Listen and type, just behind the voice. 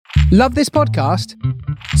Love this podcast?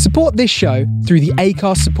 Support this show through the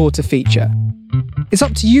Acast supporter feature. It's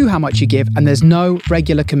up to you how much you give, and there's no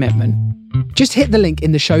regular commitment. Just hit the link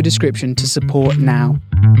in the show description to support now.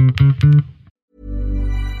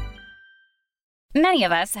 Many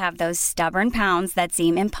of us have those stubborn pounds that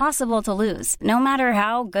seem impossible to lose, no matter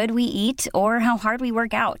how good we eat or how hard we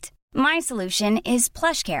work out. My solution is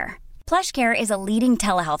PlushCare. PlushCare is a leading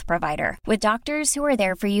telehealth provider with doctors who are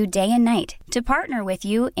there for you day and night to partner with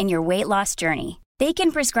you in your weight loss journey. They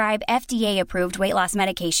can prescribe FDA-approved weight loss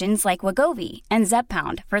medications like Wegovy and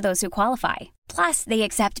Zepbound for those who qualify. Plus, they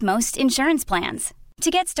accept most insurance plans.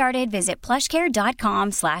 To get started, visit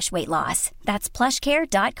plushcare.com/weightloss. That's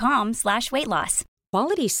plushcare.com/weightloss.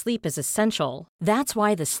 Quality sleep is essential. That's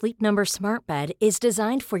why the Sleep Number Smart Bed is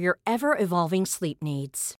designed for your ever-evolving sleep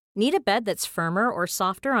needs. Need a bed that's firmer or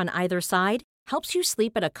softer on either side? Helps you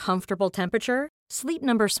sleep at a comfortable temperature? Sleep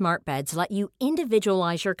Number Smart Beds let you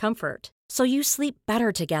individualize your comfort, so you sleep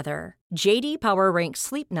better together. J.D. Power ranks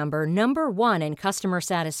Sleep Number number 1 in customer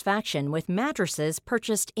satisfaction with mattresses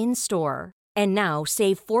purchased in-store. And now,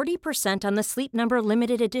 save 40% on the Sleep Number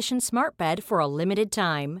Limited Edition Smart Bed for a limited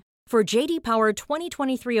time. For J.D. Power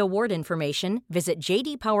 2023 award information, visit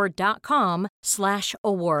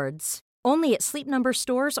jdpower.com/awards. Only at Sleep Number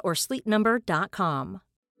stores or sleepnumber.com.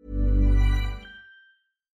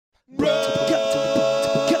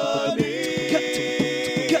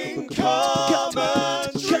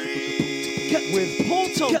 With Paul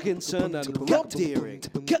Tomkinson and Rob Deering.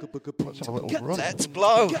 Let's have a little run. Let's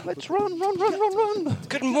blow. Let's run.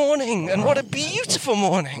 Good morning, and what a beautiful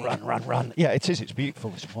morning. Run. Yeah, it is. It's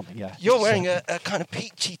beautiful this morning, yeah. You're wearing a kind of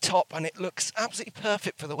peachy top, and it looks absolutely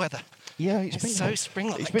perfect for the weather. Yeah, It's been so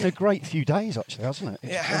spring-like. It's been a great few days, actually, hasn't it?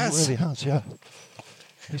 It has. It really has, yeah.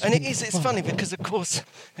 It's funny because, of course,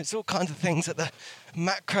 it's all kinds of things at the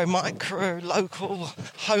macro, micro, local,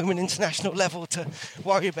 home and international level to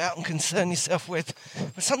worry about and concern yourself with.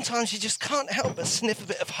 But sometimes you just can't help but sniff a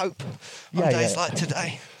bit of hope on days like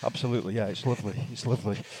today. Absolutely, yeah, it's lovely.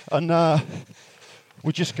 And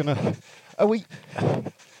we're just going to...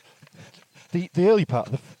 The early part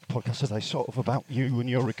of the podcast today is sort of about you and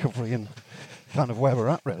your recovery and kind of where we're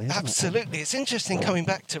at, really, isn't Absolutely. It's interesting coming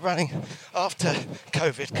back to running after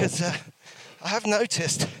COVID because I have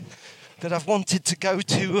noticed that I've wanted to go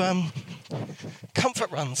to comfort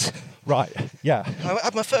runs. Right, yeah. I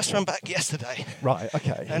had my first run back yesterday. Right,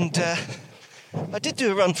 okay. And I did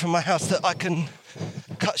do a run from my house that I can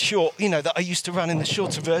cut short, that I used to run in the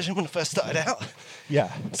shorter version when I first started out.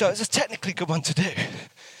 Yeah. So it was a technically good one to do.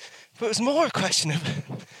 But it was more a question of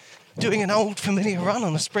doing an old familiar run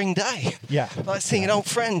on a spring day. Yeah. Like seeing an old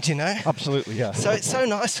friend, Absolutely, yeah. So it's so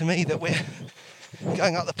nice for me that we're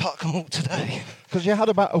going up the park and walk today. Because you had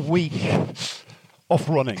about a week off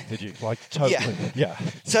running, did you? Like, totally. Yeah.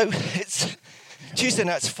 So it's Tuesday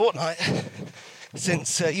now, it's a fortnight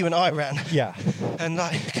since you and I ran. Yeah. And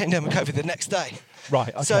I came down with COVID the next day.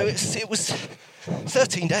 Right, okay. So it was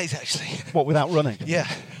 13 days, actually. What, without running? Yeah.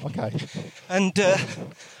 Okay. And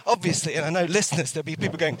obviously, and I know listeners, there'll be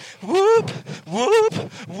people going, whoop, whoop,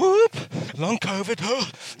 whoop, long COVID, oh.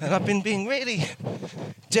 And I've been being really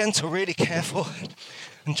gentle, really careful,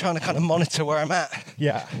 and trying to kind of monitor where I'm at.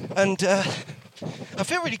 Yeah. And I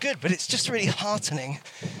feel really good, but it's just really heartening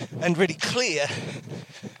and really clear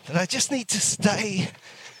that I just need to stay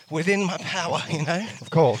within my power, Of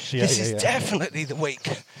course, yeah. This is definitely the week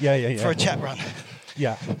for a chat run.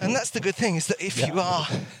 Yeah. And that's the good thing, is that if you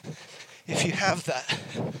have that,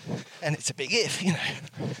 and it's a big if,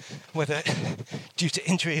 whether due to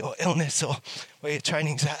injury or illness or where your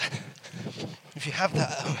training's at, if you have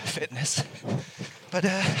that fitness. But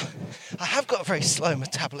I have got a very slow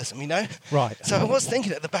metabolism, Right. So I was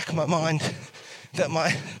thinking at the back of my mind that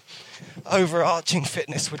my overarching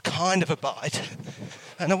fitness would kind of abide.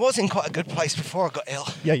 And I was in quite a good place before I got ill.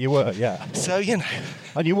 Yeah, you were, yeah. So,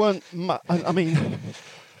 And you weren't, you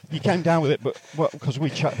came down with it, but because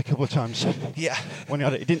we chatted a couple of times. Yeah. When you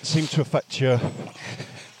had it didn't seem to affect your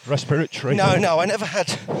respiratory. No, I've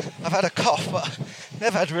had a cough, but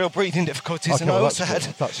never had real breathing difficulties. Okay, And I well, also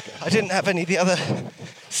that's good. I didn't have any of the other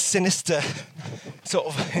sinister sort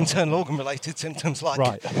of internal organ related symptoms like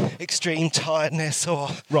extreme tiredness or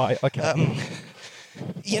right, okay. I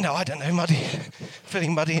don't know,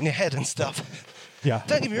 feeling muddy in your head and stuff. Yeah.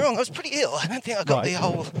 Don't get me wrong, I was pretty ill. I don't think I got the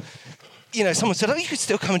whole, someone said, you could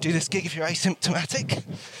still come and do this gig if you're asymptomatic.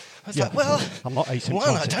 I was like, well, I'm not asymptomatic.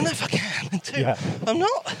 One, I don't know if I can. And two, I'm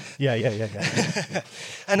not. Yeah.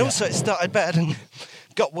 And also it started bad and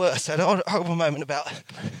got worse. I had a horrible moment about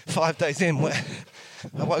 5 days in where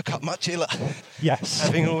I woke up much iller. Yes.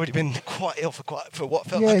 Having already been quite ill for what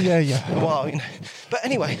felt like a while, But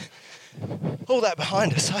anyway, all that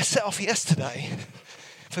behind us, I set off yesterday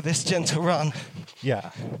for this gentle run.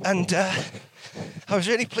 Yeah. And I was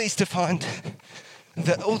really pleased to find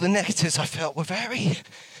that all the negatives I felt were very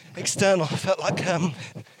external. I felt like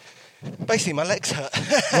basically my legs hurt.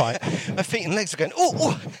 Right. My feet and legs are going,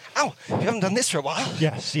 oh, ow, you haven't done this for a while.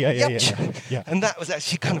 Yes, yeah. And that was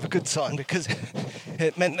actually kind of a good sign because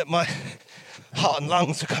it meant that my heart and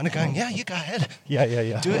lungs were kind of going, yeah, you go ahead.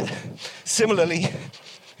 Yeah. Do it. Similarly,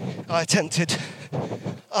 I attempted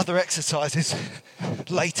other exercises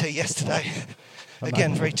later yesterday.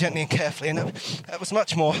 Again, very gently and carefully, and that was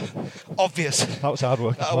much more obvious. That was hard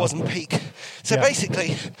work. I wasn't peak. So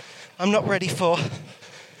basically, I'm not ready to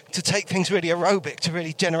take things really aerobic, to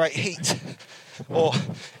really generate heat or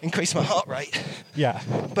increase my heart rate. Yeah.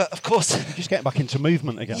 But of course, Just getting back into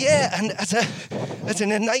movement again. yeah, and as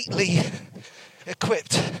an innately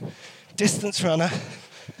equipped distance runner,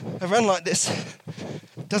 a run like this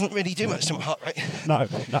doesn't really do much to my heart rate. No.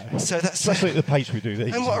 So that's Especially at the pace we do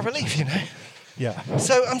these. and what a relief, you know. Yeah.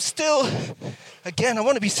 So I'm still, again, I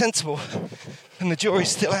want to be sensible, and the jury's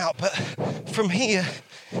still out. But from here,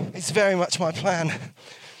 it's very much my plan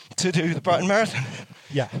to do the Brighton Marathon.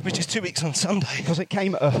 Yeah. Which is 2 weeks on Sunday. Because it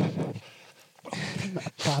came at a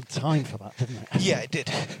bad time for that, didn't it? Yeah, it did.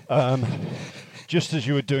 Just as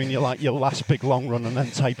you were doing your last big long run and then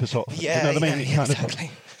taper sort of. Yeah, you know what I mean? yeah, exactly.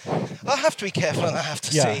 I have to be careful and I have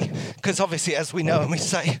to see, because obviously, as we know and we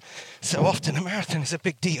say so often, a marathon is a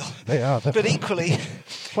big deal. They are. But equally,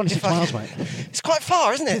 26 miles, mate. It's quite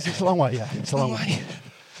far, isn't it? It's a long way, yeah. It's a long way.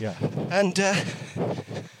 Yeah. And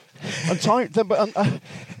tired,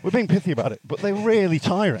 we're being pithy about it, but they're really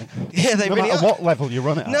tiring. yeah, they no really matter are. what level you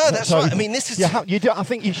run it at. No, that's right. I mean, this is. I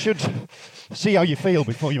think you should see how you feel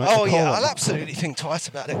before you make the call. Oh yeah, on I'll that. absolutely think twice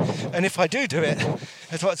about it. And if I do it,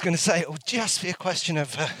 that's what I was going to say. It will just be a question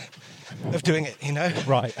of doing it, you know.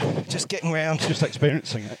 Right. Just getting around. Just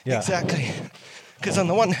experiencing it. Yeah. Exactly. Because on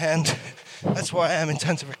the one hand, that's where I am in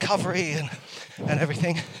terms of recovery and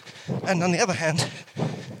everything. And on the other hand,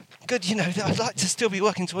 good, you know, I'd like to still be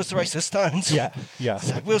working towards the Race of the Stones. Yeah.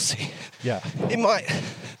 So we'll see. Yeah. It might,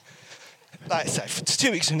 like I say, for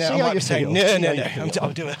 2 weeks from now, See I how might you be saying, feel. no,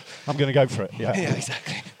 I'll do it. I'm going to go for it. Yeah. Yeah,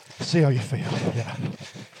 exactly. See how you feel. Yeah.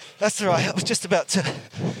 That's all right. I was just about to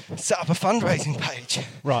set up a fundraising page.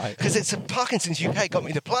 Right. Because it's Parkinson's UK got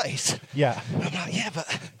me the place. Yeah. And I'm like, yeah, but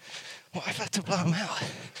what if I had to blow them out?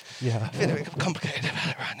 Yeah. I feel a bit complicated about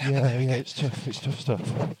it right now. Yeah. It's tough. It's tough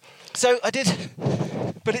stuff. So I did,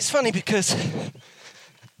 but it's funny because,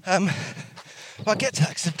 well, I'll get to that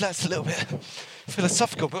because that's a little bit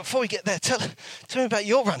philosophical. But before we get there, tell me about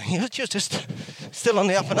your running. You're just still on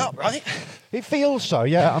the up and up, right? It feels so,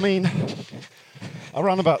 yeah. I mean, I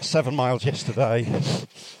ran about 7 miles yesterday.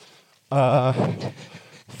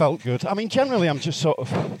 Felt good. I mean, generally, I'm just sort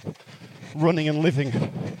of running and living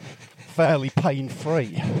fairly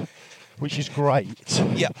pain-free, which is great.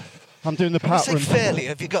 Yeah. I'm doing the part You run. say fairly.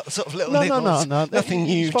 Have you got sort of little No. niggles? Nothing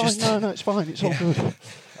new. It's fine. Just No, it's fine. It's all good.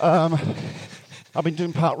 I've been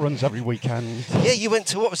doing part runs every weekend. yeah. You went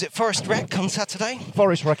to what was it? Forest Rec on Saturday.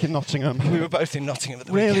 Forest Rec in Nottingham. We were both in Nottingham at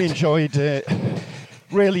the Really weekend. enjoyed it.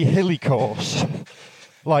 Really hilly course.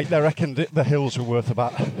 Like they reckoned the hills were worth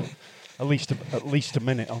about at least a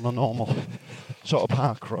minute on a normal sort of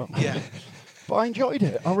park run. Yeah. But I enjoyed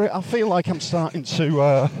it. I feel like I'm starting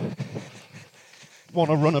to want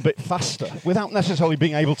to run a bit faster without necessarily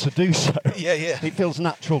being able to do so. Yeah. It feels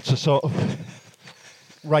natural to sort of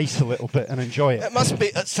race a little bit and enjoy it. It must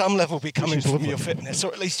be at some level be coming is from lovely. your fitness,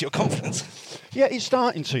 or at least your confidence. Yeah, it's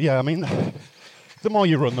starting to. Yeah, I mean, the more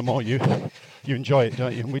you run, the more you enjoy it,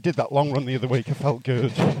 don't you? And we did that long run the other week. I felt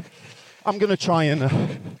good. I'm going to try and,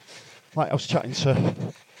 like I was chatting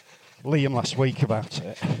to Liam last week about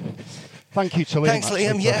it. Thank you to Liam. Thanks, actually,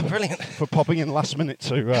 Liam. Yeah, brilliant. For popping in last minute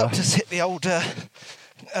to Helped us hit the old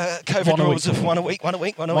COVID One a rules week. of one a week. one a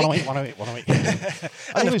week. And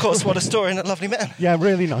it of was course, good. what a story and a lovely man. Yeah,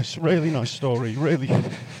 really nice story. Really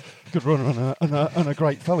good runner and a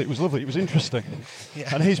great fella. It was lovely. It was interesting. Yeah.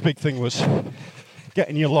 And his big thing was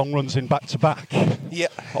getting your long runs in back to back. Yeah.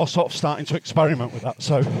 Or sort of starting to experiment with that.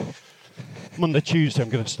 So Monday, Tuesday, I'm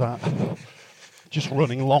going to start just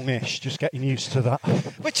running longish, just getting used to that.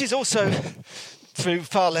 Which is also, through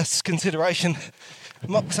far less consideration,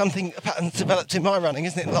 something a pattern developed in my running,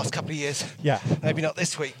 isn't it, in the last couple of years? Yeah. Maybe not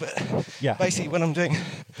this week, but Yeah. basically when I'm doing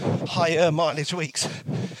higher mileage weeks,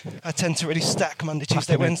 I tend to really stack Monday,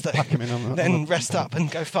 Tuesday, 'em in, Wednesday, pack 'em in on the- then rest up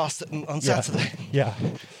and go faster on Saturday. Yeah.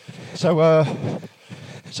 So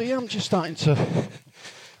yeah, I'm just starting to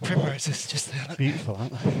primroses just there. Look. Beautiful,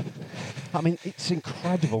 aren't they? I mean, it's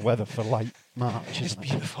incredible weather for late March, It's isn't it?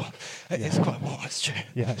 beautiful. It is quite warm, it's true.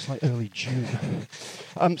 Yeah, it's like early June.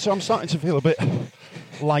 So I'm starting to feel a bit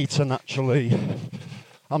lighter naturally.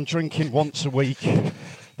 I'm drinking once a week.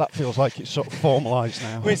 That feels like it's sort of formalised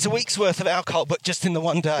now. I mean, it's a week's worth of alcohol, but just in the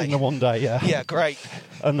one day. In the one day, yeah. Yeah, great.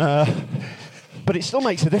 And but it still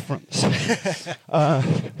makes a difference.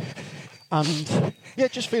 And yeah,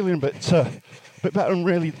 just feeling a bit better and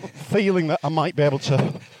really feeling that I might be able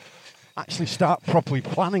to actually start properly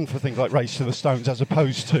planning for things like Race to the Stones as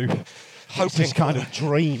opposed to Hoping this kind for of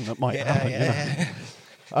dream that might happen. Yeah.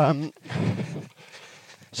 You know?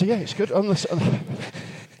 So yeah, it's good. And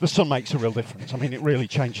the sun makes a real difference. I mean, it really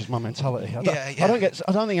changes my mentality. I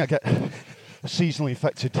don't think I get a seasonally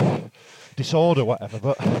affected disorder, or whatever,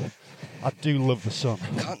 but I do love the sun.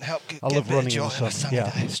 Can't help I get love a bit of running joy in the on a sun. sunny Yeah.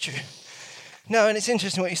 day, it's true. No, and it's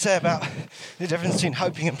interesting what you say about the difference between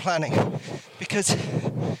hoping and planning, because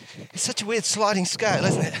it's such a weird sliding scale,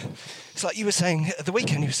 isn't it? It's like you were saying at the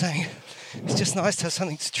weekend, you were saying it's just nice to have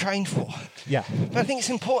something to train for. Yeah. But I think it's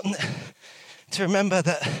important to remember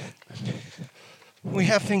that we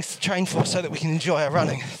have things to train for so that we can enjoy our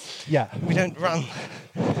running. Yeah. We don't run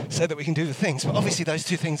so that we can do the things, but obviously those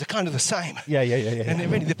two things are kind of the same. Yeah. And it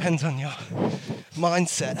really depends on your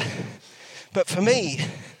mindset. But for me,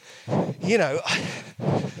 you know,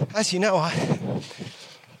 as you know,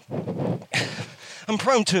 I'm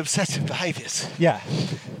prone to obsessive behaviours. Yeah.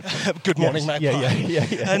 Good morning, Yes. magpie.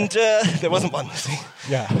 Yeah. And there wasn't one, see.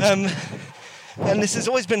 Yeah. And this has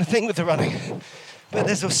always been a thing with the running. But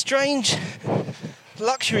there's a strange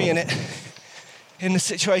luxury in it, in the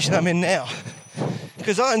situation I'm in now.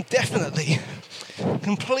 Because I'm definitely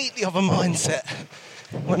completely of a mindset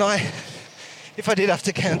when if I did have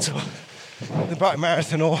to cancel the Brighton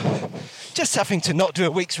Marathon or just having to not do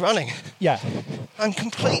a week's running, Yeah. I'm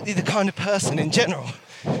completely the kind of person in general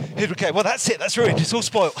who'd go, well, that's it, that's ruined, it's all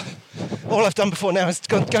spoilt. All I've done before now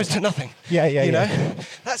goes to nothing. Yeah. You know,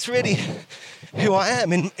 that's really who I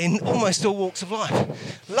am in almost all walks of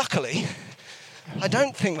life. Luckily, I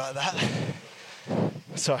don't think like that.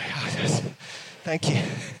 Sorry, thank you.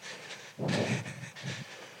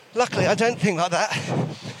 Luckily, I don't think like that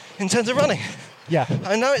in terms of running. Yeah.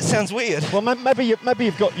 I know it sounds weird. Well, maybe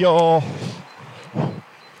you've got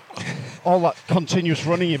all that continuous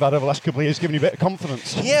running you've had over the last couple of years giving you a bit of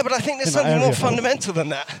confidence. Yeah, but I think there's in that something more area. fundamental than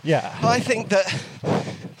that. Yeah. I think that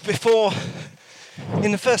before,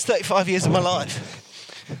 in the first 35 years of my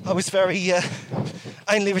life, I was very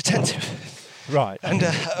anally retentive. Right. And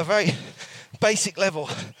at a very basic level,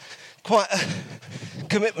 quite a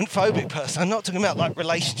commitment phobic person. I'm not talking about like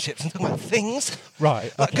relationships, I'm talking about things.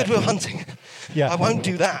 Right. Like Okay. Goodwill Hunting. Yeah. I won't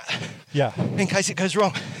do that Yeah. in case it goes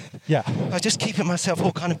wrong. Yeah. I just keep myself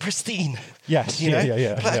all kind of pristine. Yes. You know?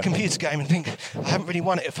 Yeah. Play yeah. a computer game and think I haven't really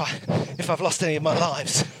won it if I've lost any of my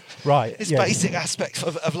lives. Right. It's yeah. basic aspects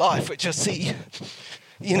of life which I see,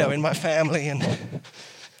 you know, in my family, and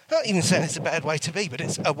not even saying it's a bad way to be, but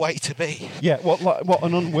it's a way to be. Yeah. What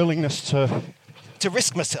an unwillingness to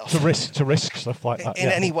risk myself. to risk stuff like that. In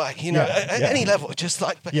yeah. any way, you know, Yeah, at yeah. any level, just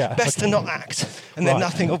like Yeah, best okay. to not act, and then Right.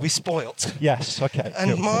 nothing will be spoilt. Yes. Okay.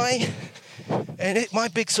 And cool. my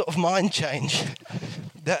big sort of mind change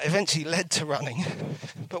that eventually led to running,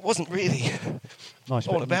 but wasn't really Nice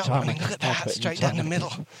bit all of about timing. running. Look at Nice that, bit of straight down the timing.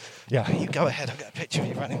 middle. Yeah. You go ahead. I've got a picture of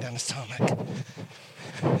you running down this tarmac.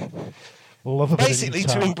 Love a bit of Basically, new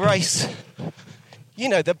to time. embrace, you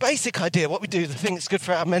know, the basic idea, what we do, the thing that's good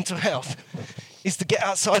for our mental health, is to get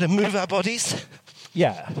outside and move our bodies.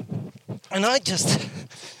 Yeah. And I just,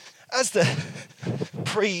 as the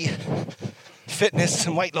pre-fitness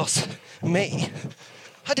and weight loss me,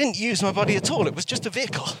 I didn't use my body at all. It was just a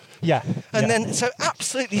vehicle. Yeah. And yeah. then, so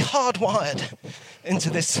absolutely hardwired into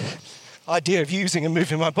this idea of using and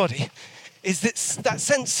moving my body is that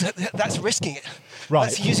sense that's risking it. Right.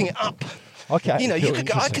 That's using it up. Okay. You know,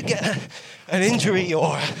 cool, I could get an injury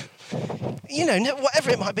or, you know, whatever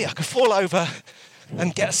it might be. I could fall over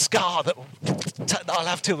and get a scar that I'll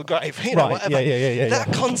have till the grave. You know, Right, whatever. yeah.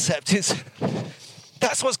 That concept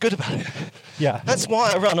that's what's good about it. Yeah. That's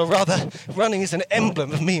why I run, or rather, running is an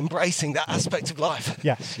emblem of me embracing that aspect of life.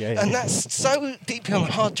 Yes. Yeah. And that's so deeply on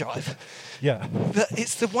the hard drive Yeah. that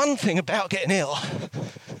it's the one thing about getting ill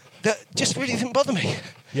that just really didn't bother me.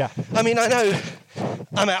 Yeah. I mean, I know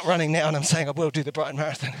I'm out running now and I'm saying I will do the Brighton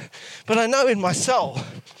Marathon, but I know in my soul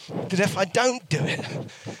that if I don't do it,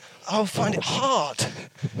 I'll find it hard.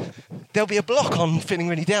 There'll be a block on feeling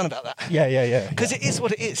really down about that. Yeah. Because it is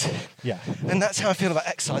what it is. Yeah. And that's how I feel about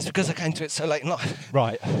exercise, because I came to it so late in life.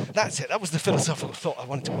 Right. That's it. That was the philosophical thought I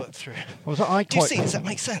wanted to work through. Was I Do you quite? see? Does that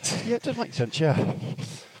make sense? Yeah, it does make sense. Yeah.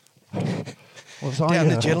 Was down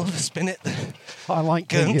the Gill, the Spinnet, the I like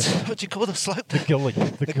Gurnt. What do you call the slope? the gully.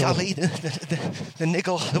 The gully, the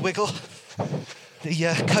niggle, the wiggle, the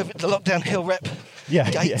COVID, the lockdown hill rep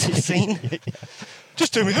gate scene. Yeah.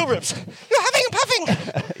 Just doing hill reps. You're having and puffing.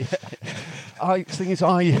 The thing is,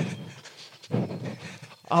 I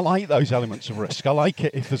like those elements of risk. I like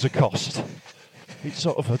it if there's a cost. It's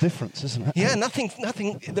sort of a difference, isn't it? Yeah, nothing.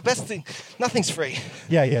 The best thing, nothing's free.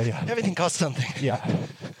 Yeah. Everything costs something. Yeah.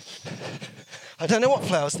 I don't know what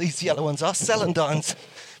flowers these yellow ones are. Celandines.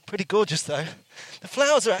 Pretty gorgeous, though. The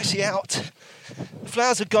flowers are actually out. The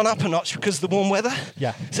flowers have gone up a notch because of the warm weather.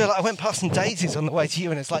 Yeah. So like, I went past some daisies on the way to you,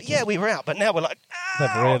 and it's like, yeah, we were out, but now we're like,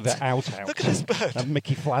 out. They're out. Look at this bird. And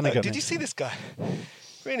Mickey Flanagan. Did you see this guy?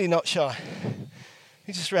 Really not shy.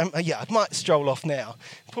 He just ran. I might stroll off now.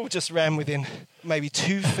 Paul just ran within maybe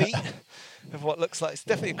 2 feet of what looks like, it's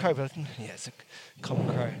definitely a crow, but yeah, it's a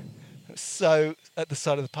common crow. So at the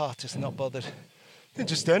side of the path, just not bothered.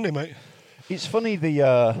 Just stand there, mate. It's funny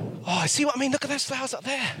Oh, I see what I mean. Look at those flowers up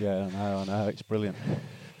there. Yeah, I know. It's brilliant.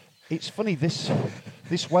 It's funny, this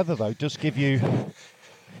weather, though, does give you...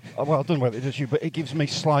 Well, I don't know whether it does you, but it gives me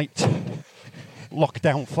slight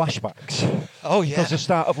lockdown flashbacks. Oh, yeah. Because the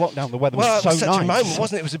start of lockdown, the weather Well, was so it was such nice. a moment,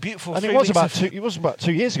 wasn't it? It was a beautiful... And 3 it was weeks about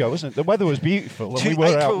 2 years ago, wasn't it? The weather was beautiful and we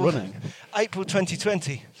were out running. April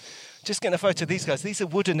 2020. Just getting a photo of these guys. These are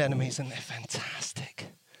wood anemones and they're fantastic.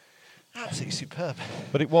 Absolutely superb.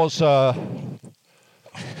 But it was... But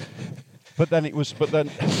then it was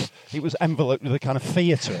enveloped with a kind of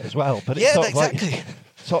fear to it as well. But it's Yeah, sort exactly. of like,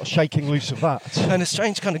 sort of shaking loose of that. And a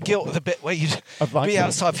strange kind of guilt of the bit where you'd be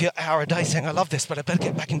outside for your hour a day saying, I love this, but I better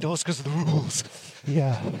get back indoors because of the rules.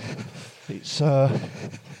 Yeah. It's... But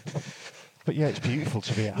yeah, it's beautiful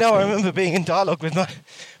to be out. No, I remember being in dialogue with my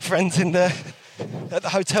friends at the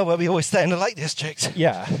hotel where we always stay in the Lake District.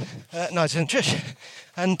 Yeah. Nigel and Trish.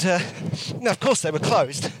 And, of course, they were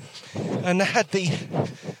closed. And they had the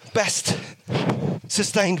best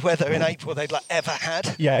sustained weather in April they'd ever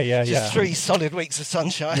had. Yeah. Just 3 solid weeks of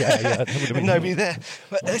sunshine. Yeah. And nobody there.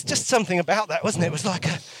 But there's just something about that, wasn't it? It was like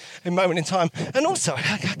a moment in time. And also,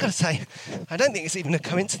 I've got to say, I don't think it's even a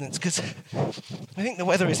coincidence because I think the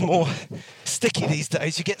weather is more sticky these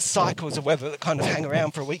days. You get cycles of weather that kind of hang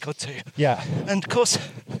around for a week or two. Yeah. And of course,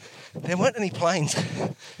 there weren't any planes,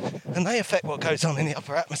 and they affect what goes on in the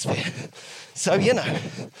upper atmosphere. So,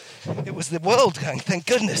 it was the world going, thank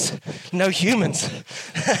goodness, no humans.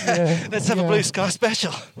 Let's have a blue sky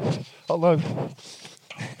special. Although,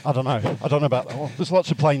 I don't know about that one. There's lots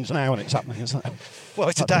of planes now and it's happening, isn't it? Well,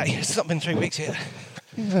 it's a day. It's not been 3 weeks yet.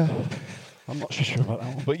 Yeah. I'm not so sure about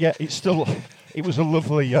that one. But yeah, it was a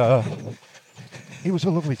lovely... It was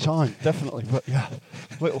a lovely time, definitely. But yeah,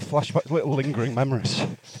 little flashbacks, little lingering memories.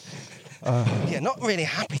 Not really a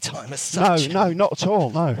happy time as such. No, not at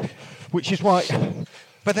all. No, which is why.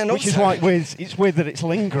 But then which also, is why it's weird that it's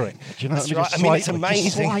lingering. Do you know that's what I mean? right. It's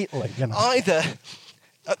amazing. Slightly, Either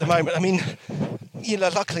at the moment,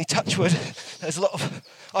 luckily, touch wood, there's a lot of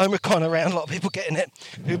Omicron around, a lot of people getting it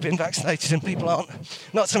who've been vaccinated, and people aren't.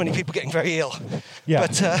 Not so many people getting very ill. Yeah.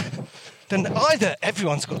 But then either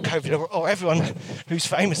everyone's got COVID or everyone who's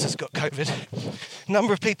famous has got COVID.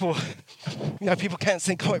 Number of people, people can't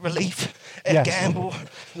think Comic Relief, Ed Gamble,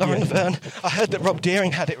 Lauren Laverne. I heard that Rob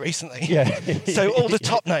Deering had it recently. Yeah. So all the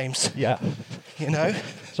top names. Yeah.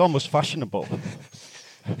 It's almost fashionable.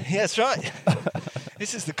 Yeah, that's right.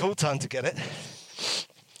 This is the cool time to get it.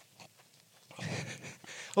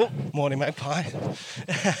 Oh, morning, Magpie.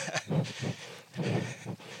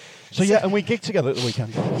 So yeah, and we gigged together at the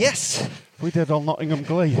weekend. Yes. We did on Nottingham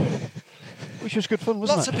Glee, which was good fun,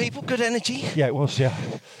 wasn't Lots it? of people, good energy. Yeah, it was, yeah.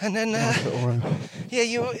 And then, Nice little room. yeah,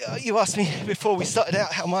 you asked me before we started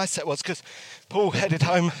out how my set was, because Paul headed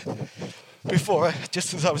home before,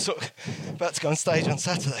 just as I was sort of about to go on stage on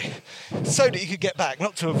Saturday, so that you could get back,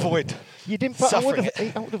 not to avoid You didn't, but I would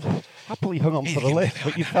have happily hung on for the lift,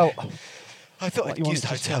 but you felt... I thought like I'd you use the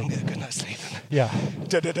wanted to hotel and stay. get a good night's sleep. Yeah.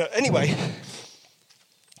 Anyway,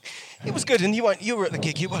 it was good, and you were at the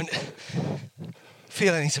gig, you won't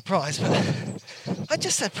feel any surprise, but I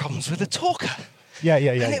just had problems with the talker. Yeah.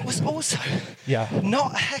 And it was also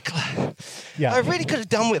not a heckler. Yeah. I really could have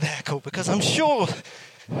done with a heckle because I'm sure,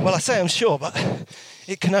 well, I say I'm sure, but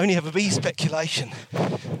it can only ever be speculation.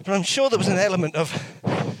 But I'm sure there was an element of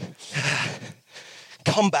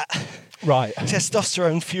combat, Right.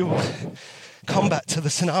 testosterone fueled combat to the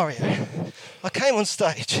scenario. I came on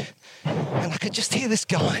stage and I could just hear this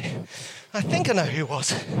guy. I think I know who he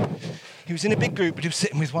was. He was in a big group, but he was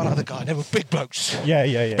sitting with one other guy. They were big blokes. Yeah.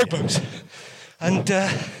 Big blokes. And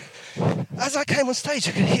as I came on stage,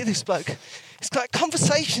 I could hear this bloke. It's like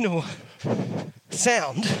conversational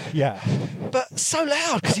sound, Yeah. but so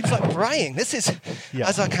loud because he was like braying. This is Yeah.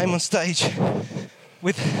 as I came on stage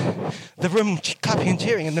with the room clapping and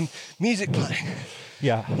cheering and the music playing.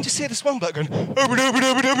 Yeah. And just hear this one bloke going,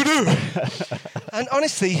 "Ooba-dooba-dooba-dooba-doo." And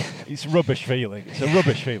honestly, It's rubbish feeling. It's a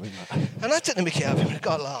rubbish feeling, that. and I took the mickey out of him and I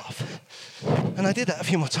got a laugh. And I did that a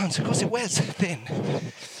few more times. Of course, it wears thin.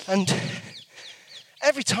 And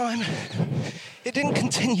every time, it didn't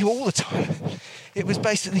continue all the time. It was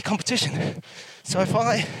basically competition. So if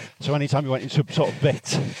I, So anytime you went into a sort of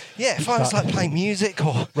bit. if I was like playing music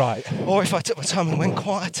or Right. or if I took my time and went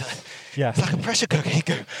quieter, Yeah. it's like a pressure cooker. He'd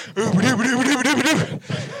go, "Ooba-dooba-dooba-dooba-doo."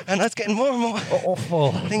 And I was getting more and more.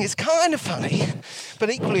 Awful. I think it's kind of funny, but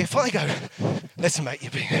equally, if I go, "Listen, mate,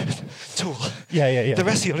 you're being a tool," Yeah. the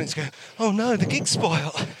rest of the audience go, "Oh no, the gig's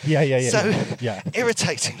spoiled." Yeah. So, Yeah.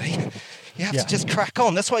 irritatingly, you have Yeah. to just crack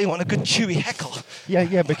on. That's why you want a good chewy heckle.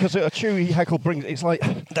 Yeah, because a chewy heckle brings, it's like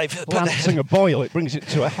They've put their lancing a boil, it brings it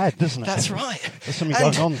to a head, doesn't it? That's right. There's something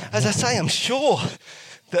And going on. as I say, I'm sure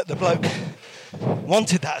that the bloke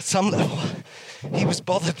wanted that at some level. He was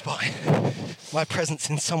bothered by my presence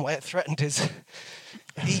in some way. It threatened his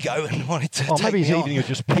ego and wanted to Or take maybe his me on. evening had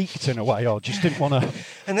just peaked in a way, or just didn't want to.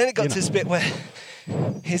 And then it got you to know. this bit where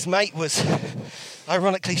his mate was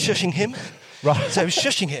ironically shushing him. Right. So he was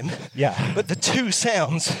shushing him. Yeah. But the two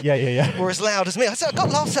sounds Yeah. were as loud as me. I said, I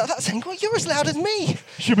got laughs out of that saying, "Well, you're as loud as me.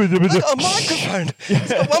 I got a microphone."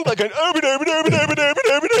 It's got one bloke going,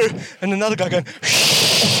 "Ooba-dooba-dooba-dooba-dooba-dooba-doo," and another guy going,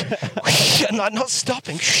 and like not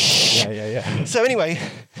stopping. Yeah. So anyway,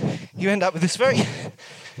 you end up with this very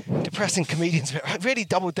depressing comedian's bit. I really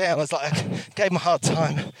doubled down. I was like, I gave him a hard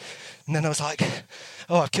time. And then I was like,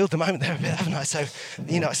 oh, I've killed the moment there a bit, haven't I? So,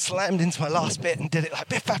 I slammed into my last bit and did it like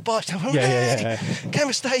Biff Bap Bosh. Yeah.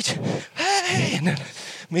 Camera stage, hey! And then,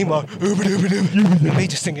 meanwhile, and me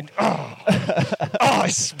just thinking, I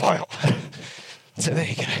spoil. So there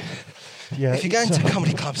you go. Yeah. If you go into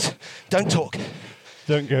comedy clubs, don't talk.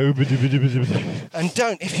 Don't go. And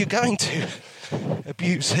don't, if you're going to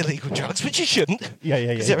abuse illegal drugs, which you shouldn't, Yeah.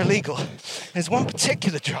 because they're illegal. There's one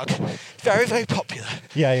particular drug, very, very popular,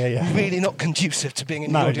 Yeah. really not conducive to being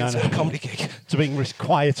in the No, audience no. at a comedy gig. To being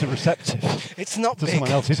quiet and receptive It's not to big.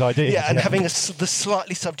 someone else's ideas. Yeah, and having the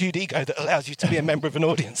slightly subdued ego that allows you to be a member of an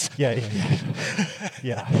audience. Yeah.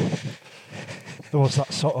 There was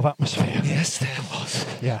that sort of atmosphere. Yes, there was.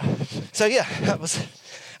 Yeah. So yeah, that was,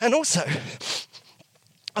 and also,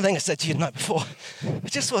 I think I said to you the night before,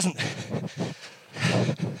 it just wasn't.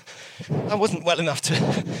 I wasn't well enough to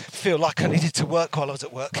feel like I needed to work while I was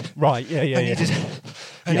at work. Right. Yeah.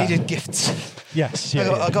 I needed gifts. Yes.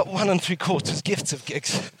 I got 1 3/4 gifts of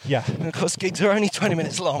gigs. Yeah. And of course, gigs are only 20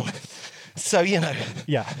 minutes long. So,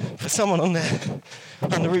 Yeah. for someone on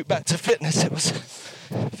the route back to fitness, it was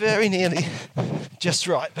very nearly just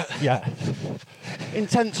right. But Yeah.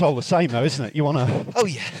 Intense all the same, though, isn't it? You want to, oh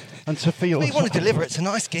yeah, and to feel. but you want to deliver. It's a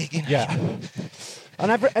nice gig, Yeah.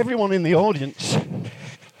 And everyone in the audience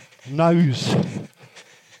knows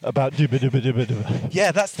about dooba.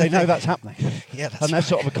 Yeah, that's the They know thing. that's happening. Yeah, that's And they're right.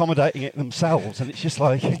 sort of accommodating it themselves, and it's just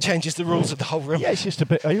like, It changes the rules of the whole room. yeah, it's just a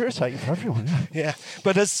bit irritating for everyone. Yeah. Yeah,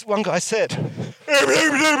 but as one guy said,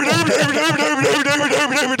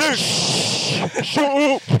 Shut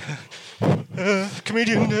up!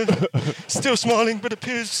 comedian still smiling but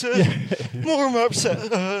appears more and more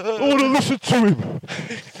upset. I want to listen to him.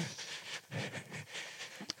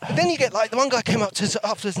 But then you get like the one guy came up to us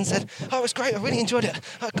afterwards and said, "Oh, it was great. I really enjoyed it.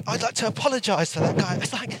 I'd like to apologise to that guy."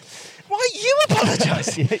 It's like, why are you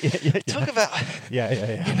apologising? Yeah. Talk about, Yeah.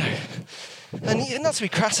 and not to be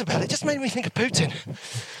crass about it, just made me think of Putin.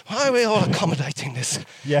 Why are we all accommodating this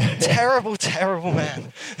Yeah. terrible, terrible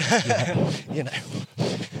man?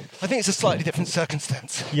 I think it's a slightly different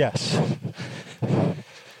circumstance. Yes.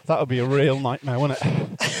 That would be a real nightmare, wouldn't it?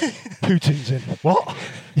 Putin's in. What?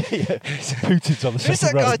 Yeah. Putin's on the Who's that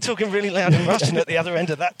second row. guy talking really loud in Russian at the other end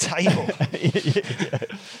of that table?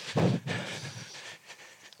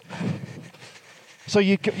 So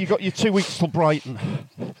you got your 2 weeks till Brighton.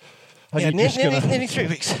 And Yeah, you're just gonna... nearly 3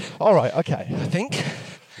 weeks, All right. Okay. I think.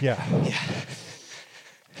 Yeah. Yeah.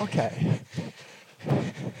 Okay.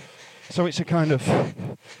 So it's a kind of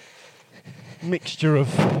mixture of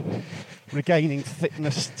regaining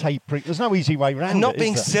fitness, tapering. There's no easy way around And not it,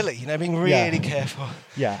 being is there? silly, being really careful,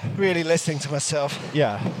 Yeah. really listening to myself.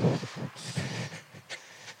 Yeah.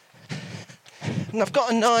 And I've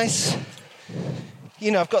got a nice,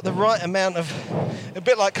 I've got the right amount of, a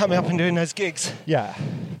bit like coming up and doing those gigs. Yeah.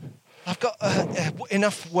 I've got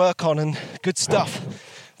enough work on and good stuff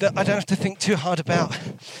that I don't have to think too hard about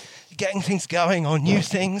getting things going or new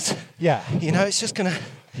things. Yeah. It's just going to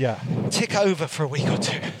Yeah. tick over for a week or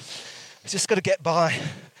two. just got to get by,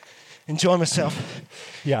 enjoy myself,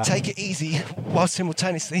 Yeah. take it easy while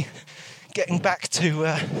simultaneously getting back to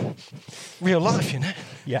real life, you know.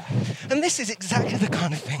 Yeah. And this is exactly the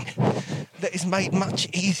kind of thing that is made much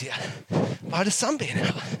easier by the sun being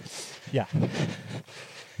out. Yeah.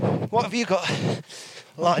 What have you got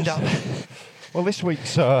lined up? Well, this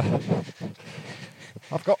week's I've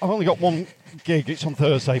only got one gig. It's on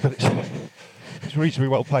Thursday, but it's reasonably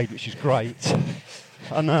well paid, which is great.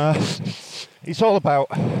 And it's all about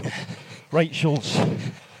Rachel's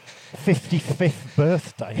 55th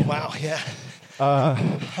birthday. Wow, yeah.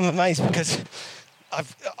 I'm amazed because I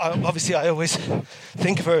always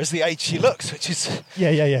think of her as the age she looks, which is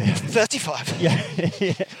Yeah. 35. Yeah.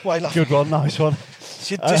 Way lovely. Good one, nice one.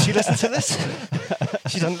 Does she listen to this?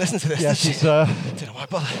 She doesn't listen to this, Yeah, does she? she's. Don't know why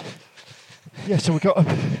bother. Yeah, so we got.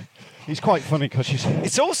 It's quite funny because she's.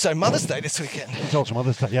 It's also Mother's Day this weekend. It's also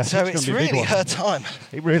Mother's Day, yeah. So gonna it's be a big really one. her time.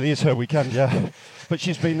 It really is her weekend, yeah. But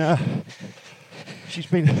she's been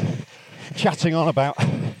chatting on about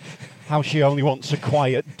how she only wants a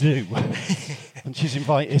quiet do, and she's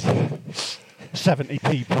invited 70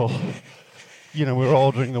 people. You know, we're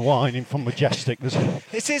ordering the wine in from Majestic. There's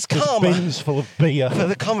It is karma bins full of beer. for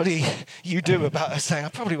the comedy you do about her saying, I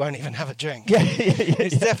probably won't even have a drink. Yeah,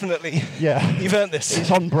 It's definitely, yeah. you've earned this. It's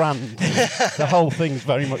on brand. The whole thing's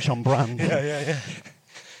very much on brand. Yeah.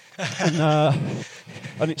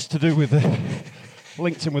 And it's to do with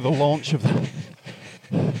linked in with the launch of the.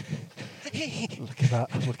 Look at that.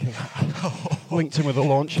 Linked in with the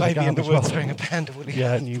launch of the Baby in garden the as well. woods wearing a panda woolly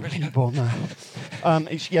Yeah, gown. Brilliant. newborn there.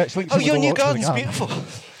 It's linked Oh, in your with the new launch garden's of the garden. beautiful.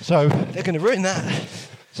 So They're going to ruin that.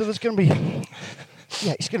 there's going to be,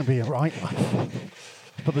 it's going to be a right life.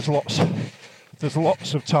 But there's lots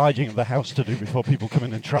of tidying of the house to do before people come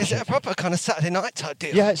in and trash Is it a proper kind of Saturday night type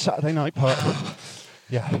deal? Yeah, it's Saturday night part.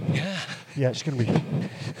 Yeah, Yeah. it's going to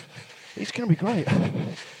be great.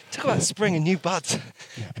 Talk about spring and new buds.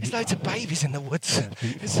 There's loads of babies in the woods.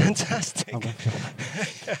 It's fantastic.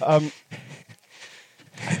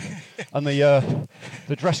 And the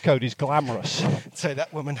dress code is glamorous. So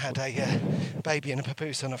that woman had a baby in a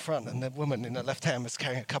papoose on her front, and the woman in her left hand was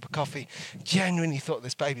carrying a cup of coffee. Genuinely thought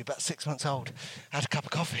this baby, about 6 months old, had a cup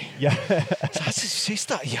of coffee. Yeah. So I said, she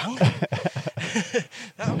started young.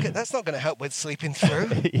 That's not going to help with sleeping through.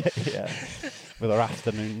 yeah. With her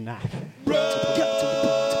afternoon nap.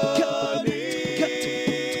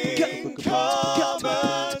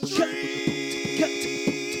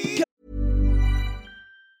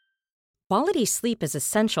 Quality sleep is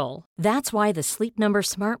essential. That's why the Sleep Number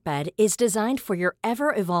Smart Bed is designed for your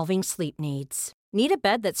ever-evolving sleep needs. Need a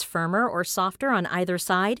bed that's firmer or softer on either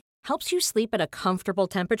side? Helps you sleep at a comfortable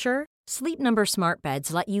temperature? Sleep Number Smart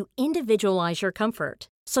Beds let you individualize your comfort,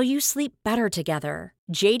 so you sleep better together.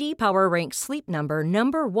 J.D. Power ranks Sleep Number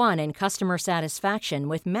number 1 in customer satisfaction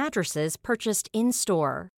with mattresses purchased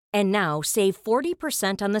in-store. And now, save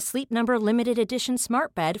 40% on the Sleep Number Limited Edition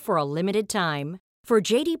Smart Bed for a limited time. For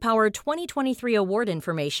J.D. Power 2023 award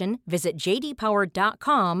information, visit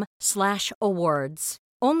jdpower.com/awards.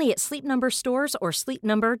 Only at Sleep Number stores or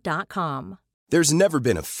sleepnumber.com. There's never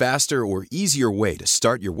been a faster or easier way to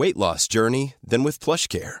start your weight loss journey than with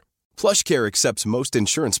PlushCare. PlushCare accepts most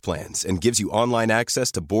insurance plans and gives you online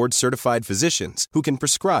access to board-certified physicians who can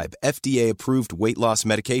prescribe FDA-approved weight loss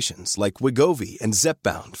medications like Wegovy and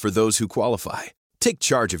Zepbound for those who qualify. Take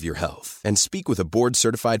charge of your health and speak with a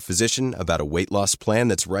board-certified physician about a weight loss plan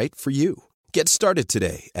that's right for you. Get started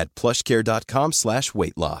today at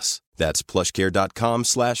plushcare.com/weight loss. That's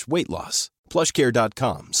plushcare.com/weight loss.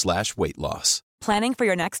 plushcare.com/weight loss. Planning for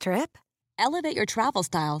your next trip? Elevate your travel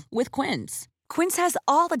style with Quince. Quince has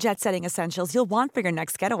all the jet-setting essentials you'll want for your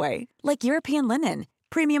next getaway, like European linen,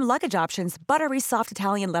 premium luggage options, buttery soft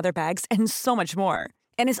Italian leather bags, and so much more.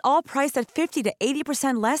 And is all priced at 50 to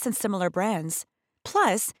 80% less than similar brands.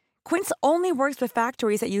 Plus, Quince only works with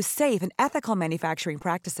factories that use safe and ethical manufacturing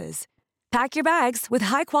practices. Pack your bags with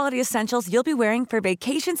high-quality essentials you'll be wearing for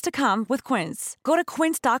vacations to come with Quince. Go to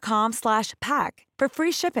quince.com/pack for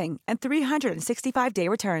free shipping and 365-day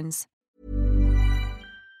returns.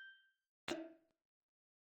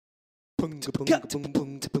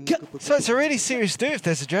 So it's a really serious do if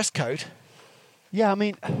there's a dress code. Yeah, I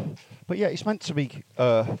mean, but yeah, it's meant to be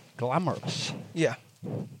glamorous. Yeah.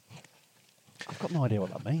 I've got no idea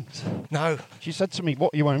what that means. No. She said to me,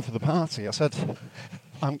 "What are you wearing for the party?" I said,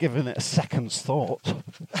 "I'm giving it a second's thought."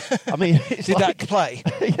 I mean, it's Did like, that play?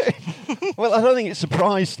 Well, I don't think it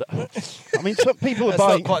surprised her. I mean, some people are That's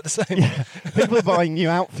buying not quite the same. Yeah, people are buying new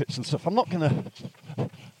outfits and stuff. I'm not gonna.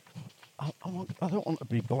 I don't want to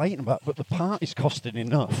be blatant about it, but the party's costing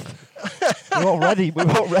enough. We've already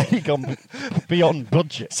gone beyond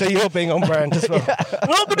budget. So you're being on brand as well.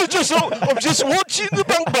 I'm just watching the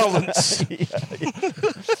bank balance.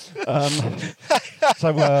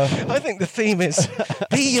 I think the theme is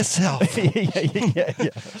be yourself.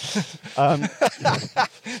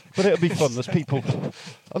 But it'll be fun. There's people,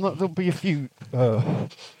 and there'll be a few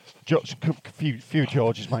George's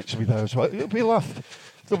mates will be there as well. It'll be a laugh.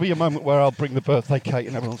 There'll be a moment where I'll bring the birthday cake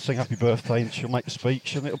and everyone will sing happy birthday and she'll make a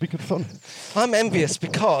speech and it'll be good fun. I'm envious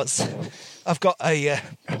because I've got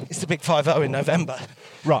it's the big 5-0 in November.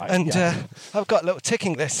 Right. And I've got a little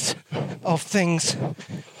ticking list of things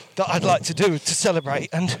that I'd like to do to celebrate,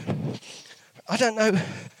 and I don't know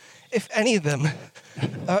if any of them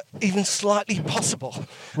are even slightly possible.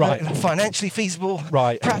 Right. Financially feasible.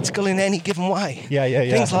 Right. Practical in any given way. Yeah.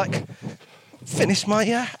 Things like finish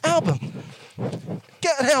my album.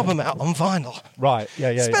 Get an album out on vinyl. Right,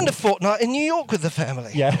 yeah. Spend a fortnight in New York with the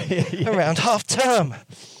family. Yeah. Around half term.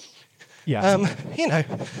 Yeah. My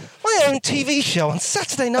own TV show on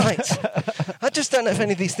Saturday night. I just don't know if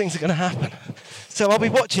any of these things are going to happen. So I'll be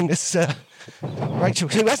watching this Rachel,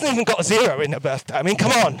 who hasn't even got a 0 in her birthday. I mean,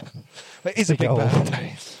 come on. It is a big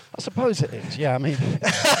birthday. I suppose it is, yeah. I mean,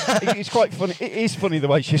 it's quite funny. It is funny the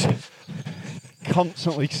way she's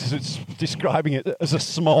constantly describing it as a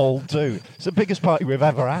small do. It's the biggest party we've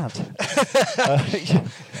ever had.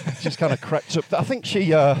 Just kind of crept up. I think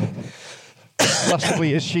she, last couple of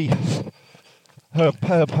years,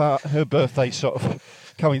 her birthday sort of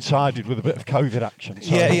coincided with a bit of COVID action.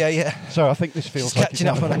 So, yeah. So I think this feels just like catching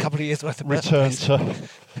up on a couple of years worth of return birthdays. to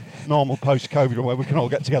normal post-COVID where we can all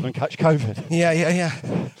get together and catch COVID. Yeah.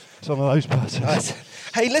 It's one of those parties. Right.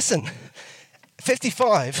 Hey, listen.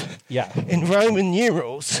 55 Yeah. in Roman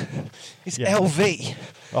numerals is LV.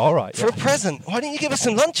 All right. For a present, why don't you give us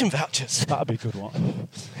some luncheon vouchers? That'd be a good one.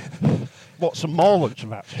 What, some more luncheon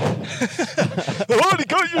vouchers? I've already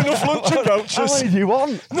got you enough luncheon vouchers. How many do you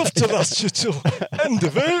want? Enough to last you till end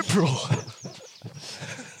of April.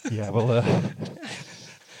 Yeah, well,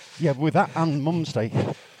 with that and Mum's Day,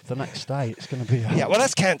 the next day, it's going to be... Yeah, well,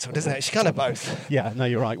 that's cancelled, isn't it? It's kind of both. Yeah, no,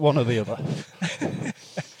 you're right. One or the other.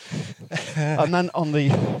 And then on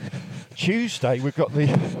the Tuesday, we've got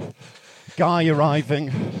the guy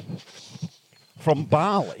arriving from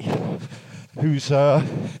Bali, who's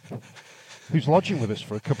lodging with us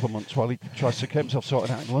for a couple of months while he tries to get himself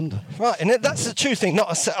sorted out in London. Right, and that's the true thing,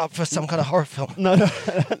 not a set-up for some kind of horror film. No.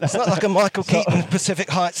 It's not like a Michael Keaton Pacific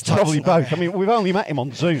Heights type Probably scenario. both. I mean, we've only met him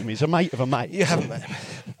on Zoom. He's a mate of a mate. You haven't met him.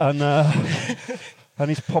 And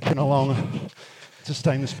he's popping along to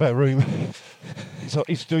stay in the spare room. So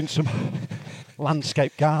he's doing some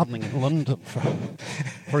landscape gardening in London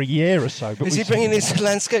for a year or so. But is he bringing his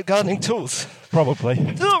landscape gardening tools? Probably.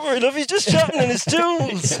 Don't worry, love, he's just sharpening his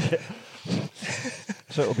tools.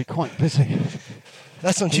 So it'll be quite busy.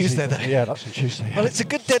 That's on Tuesday, though. Yeah, that's on Tuesday. Well, it's a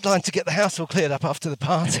good deadline to get the house all cleared up after the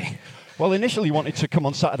party. Well, initially he wanted to come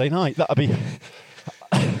on Saturday night. That'd be...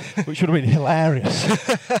 which would have been hilarious.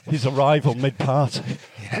 His arrival mid-party.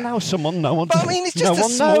 Yeah. And now no one... But I mean, it's just a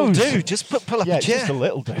small do. Just pull up a chair. Yeah, just a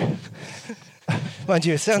little do. Mind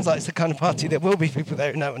you, it sounds like it's the kind of party there will be people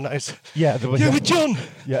there who no one knows. Yeah, with John.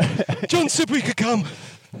 Yeah. John said we could come.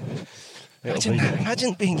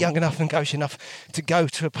 Imagine being young enough and gauche enough to go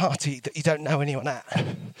to a party that you don't know anyone at.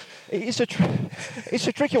 It's a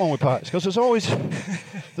tricky one with parties because there's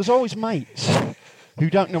always mates who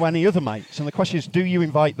don't know any other mates, and the question is, do you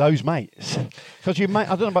invite those mates? Because I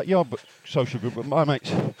don't know about your social group, but my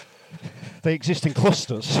mates, they exist in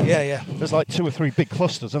clusters. Yeah. There's like 2 or 3 big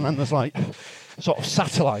clusters, and then there's like sort of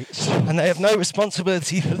satellites, and they have no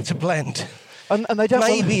responsibility to blend. And they don't.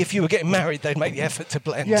 Maybe if you were getting married, they'd make the effort to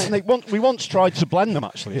blend. Yeah, and we once tried to blend them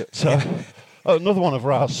actually. It's another one of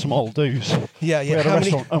our small do's. Yeah. We had how a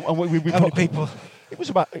restaurant, and we how many people? It was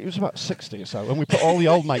about 60 or so, and we put all the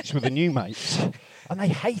old mates with the new mates, and they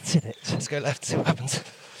hated it. Let's go left, see what happens.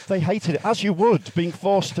 They hated it, as you would, being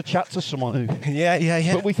forced to chat to someone who...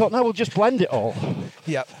 Yeah. But we thought, no, we'll just blend it all.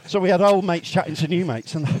 Yeah. So we had old mates chatting to new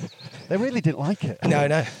mates, and they really didn't like it.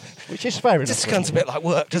 No. Which is fair enough. It just becomes a bit like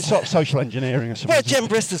work, doesn't it? Sort of social engineering or something. Well, Jen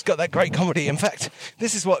Brister's got that great comedy. In fact,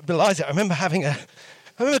 this is what belies it. I remember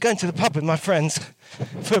going to the pub with my friends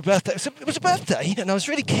for a birthday. It was a birthday, and I was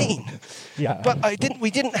really keen. Yeah. But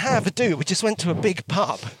we didn't have a do. We just went to a big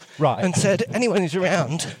pub. Right. And said, anyone who's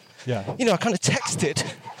around. Yeah. I kind of texted,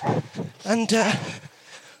 and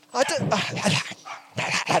I don't.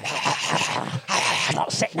 I'm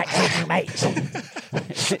not sitting next to you, mate.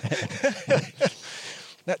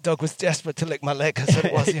 That dog was desperate to lick my leg. That's what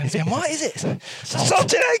it was. Yeah, what is it? It's a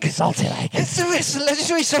salty leg. Salty leg. It's the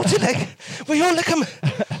legendary salty leg. We all lick them.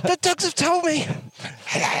 The dogs have told me.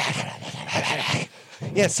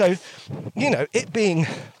 Yeah, so it being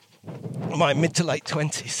my mid to late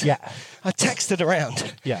 20s, Yeah. I texted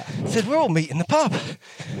around. Yeah. Said, we're all meeting in the pub.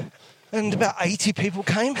 And about 80 people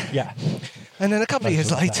came. Yeah. And then a couple of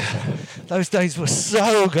years later, those days were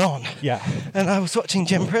so gone. Yeah. And I was watching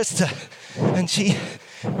Jen Prester, and she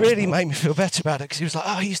really made me feel better about it, because she was like,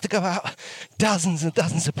 I used to go out dozens and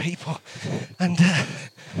dozens of people. And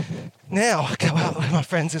now I go out with my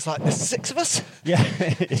friends, it's like there's 6 of us. Yeah.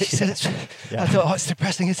 She said, I thought, it's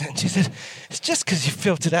depressing, isn't it? And she said, it's just because you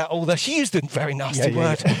filtered out all the, she used a very nasty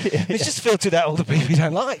word. It's just filtered out all the people you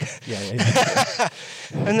don't like. Yeah.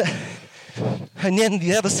 And then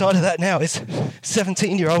the other side of that now is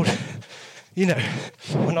 17-year-old,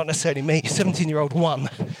 well, not necessarily me, 17-year-old one.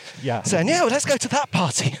 Yeah. Saying, well, let's go to that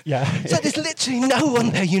party. Yeah. So there's literally no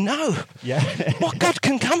one there, Yeah. What good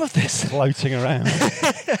can come of this? Floating around.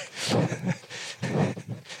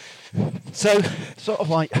 So, sort of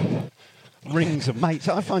like rings of mates.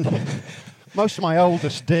 I find most of my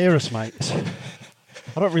oldest, dearest mates,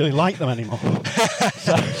 I don't really like them anymore.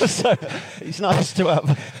 so it's nice to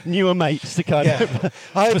have newer mates to kind of...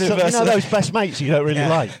 those best mates you don't really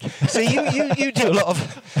like. So you do a lot of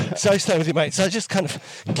socialising with your mates. I just kind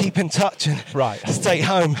of keep in touch and stay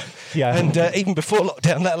home. Yeah. And even before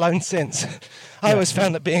lockdown, let alone since, I always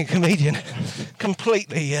found that being a comedian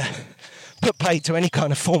completely put paid to any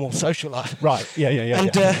kind of formal social life. Right, yeah.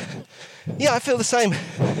 And I feel the same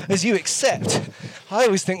as you, except I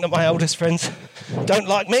always think that my oldest friends don't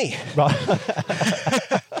like me. Right.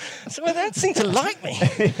 So they don't seem to like me.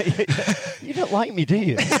 You don't like me, do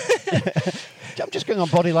you? I'm just going on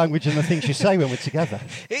body language and the things you say when we're together.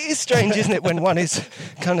 It is strange, isn't it, when one is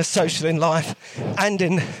kind of social in life and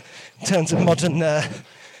in terms of modern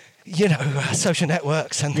social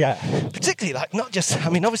networks, and particularly not just,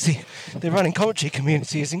 obviously the running commentary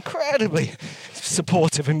community is incredibly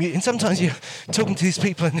supportive, and sometimes you're talking to these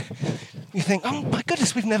people and you think, oh my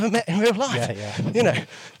goodness, we've never met in real life.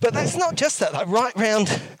 But that's not just that, right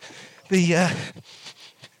round the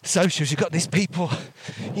socials, you've got these people,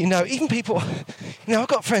 even people, I've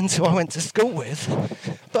got friends who I went to school with,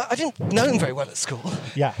 but I didn't know them very well at school.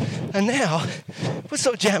 Yeah. And now we're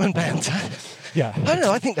sort of jamming banter. Yeah. I don't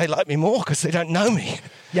know, I think they like me more because they don't know me.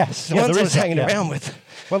 Yes. The ones I was hanging around with.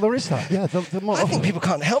 Well, there is that, yeah. The more I think people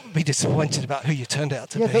can't help but be disappointed about who you turned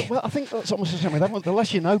out to be. Well, I think that's almost the same with everyone. The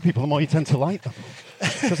less you know people, the more you tend to like them.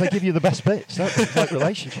 Because they give you the best bits, like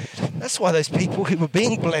relationships. That's why those people who were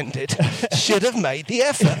being blended should have made the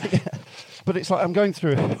effort. Yeah. But it's like I'm going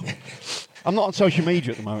through... I'm not on social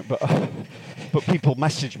media at the moment, but people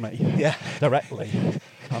message me directly.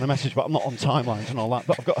 And I message, but I'm not on timelines and all that.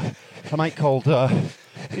 But I've got a mate called...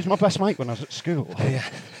 he was my best mate when I was at school. Yeah.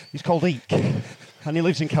 He's called Eek. And he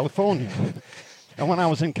lives in California. And when I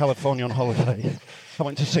was in California on holiday, I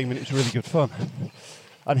went to see him and it was really good fun.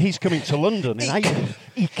 And he's coming to London in April.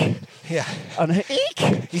 Eek. Yeah. And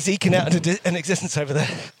Eek! He's eking out an existence over there.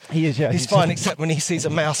 He is, yeah. He's fine, except when he sees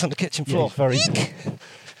a mouse on the kitchen floor. He's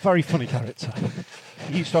very funny character.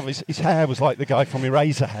 He used to have his hair was like the guy from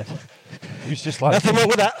Eraserhead. He was just like... Nothing wrong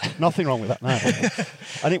with that. Nothing wrong with that, no.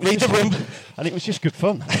 And it was Read the room. And it was just good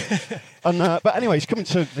fun. And but anyway, he's coming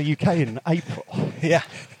to the UK in April. Yeah.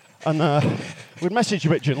 And we'd messaged a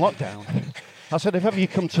bit during lockdown. I said, if ever you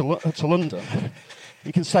come to London,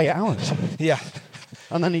 you can stay at ours. Yeah.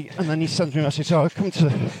 And then he sends me a message, I'll come to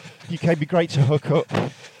UK, it'd be great to hook up.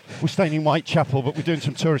 We're staying in Whitechapel, but we're doing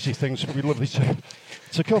some touristy things. It'd be lovely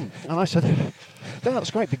to come. And I said, yeah,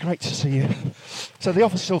 that's great, it'd be great to see you. So the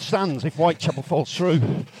offer still stands. If Whitechapel falls through,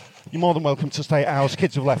 you're more than welcome to stay at ours.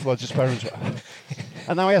 Kids have left, loads of parents.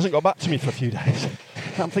 And now he hasn't got back to me for a few days.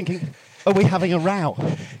 I'm thinking, are we having a row?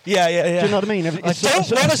 Yeah. Do you know what I mean? I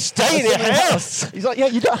don't want to stay in your house. He's like, yeah,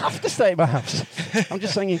 you don't have to stay in my house. I'm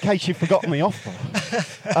just saying in case you've forgotten me off.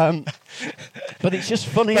 But it's just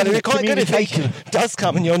funny. But it'd be quite good if he does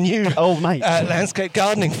come and your new old mate, landscape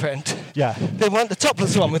gardening friend. Yeah. They want the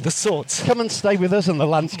topless one with the swords. Come and stay with us and the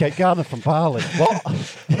landscape gardener from Bali. What?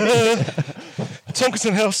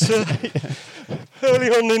 Tonkinson House, early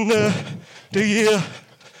on in the year.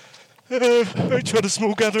 I tried a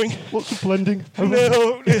small gathering. Lots of blending.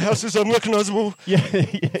 Now the house is unrecognisable.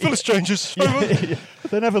 Full of strangers. Yeah.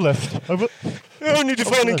 They never left. Over. The only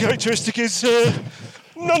defining characteristic is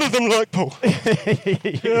none of them like Paul.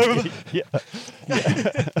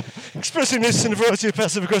 Expressing this in a variety of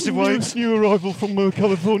passive-aggressive ways. New arrival from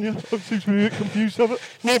California. I seem to be a bit confused of it.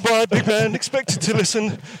 Nearby, a big man expected to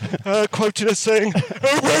listen, quoted as saying,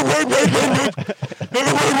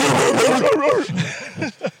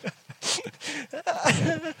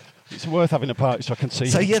 It's worth having a party so I can see.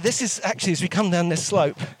 So yeah, this is actually, as we come down this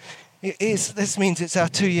slope, this means it's our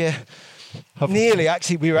 2-year Nearly,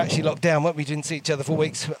 actually, we were actually locked down, weren't we? Didn't see each other for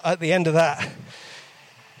weeks. At the end of that,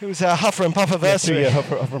 it was our Huffer and Pufferversary. Yeah,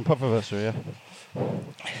 Huffer and Pufferversary, yeah.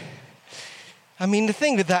 I mean, the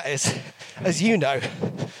thing with that is, as you know,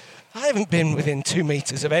 I haven't been within 2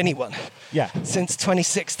 meters of anyone since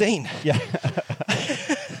 2016. Yeah.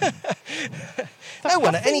 No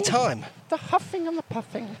one at any time. The huffing and the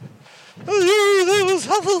puffing. There was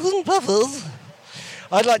Huffers and Puffers.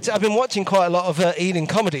 I've been watching quite a lot of Ealing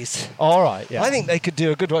comedies. All right, yeah. I think they could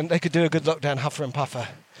do a good one. They could do a good lockdown Huffer and Puffer.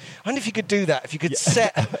 I wonder if you could do that. If you could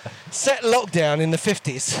set lockdown in the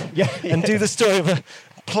 50s and do the story of a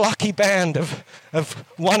plucky band of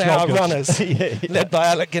 1 hour runners led by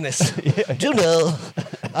Alec Guinness. Do you know,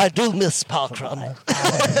 I do miss parkrun.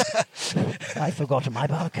 I forgot my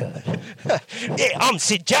barcode. Yeah, I'm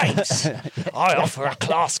Sid James. I offer a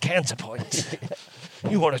class counterpoint.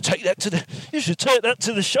 You want to take that to the... You should take that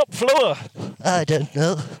to the shop floor. I don't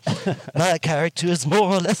know. My character is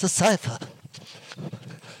more or less a cipher.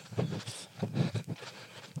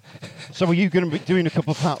 So are you going to be doing a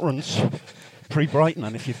couple of pat runs pre-Brighton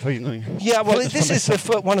then, if you're feeling... Yeah, well, this is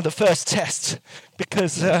one of the first tests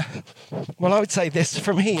because, I would say this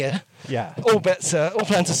from here. Yeah. All plans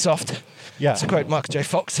are soft. Yeah. To quote Michael J.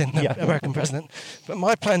 Fox in The American President. But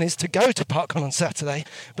my plan is to go to Parkrun on Saturday,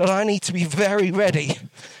 but I need to be very ready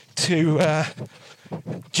to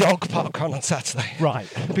jog Parkrun on Saturday. Right.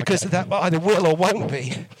 Because that either will or won't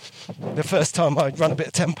be the first time I run a bit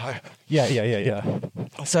of tempo. Yeah.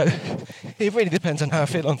 So it really depends on how I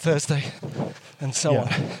feel on Thursday and so on.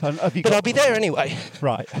 And but I'll be there anyway.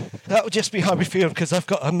 Right. That will just be Highbury Field because I've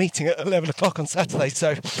got a meeting at 11 o'clock on Saturday,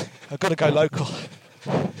 so I've got to go local.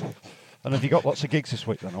 And have you got lots of gigs this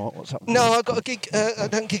week then, or what's happening? No, I've got a gig. I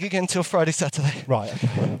don't gig again until Friday, Saturday. Right.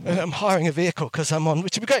 Okay. And I'm hiring a vehicle because I'm on,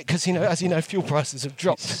 which would be great because, as you know, fuel prices have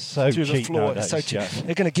dropped so through the floor. Nowadays, so cheap. Yeah.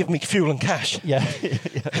 They're going to give me fuel and cash. Yeah.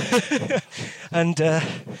 And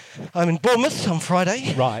I'm in Bournemouth on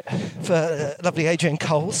Friday. Right. For lovely Adrienne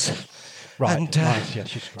Coles. Right. And nice. Yeah,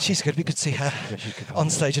 she's great. She's good. We could see her she's good.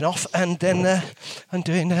 on stage and off. And then I'm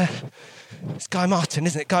doing... it's Guy Martin,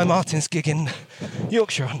 isn't it? Guy Martin's gig in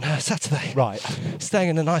Yorkshire on Saturday. Right. Staying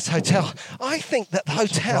in a nice hotel. I think that the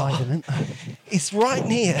hotel is right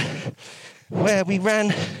near where we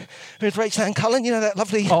ran with Rachel Ann Cullen. You know that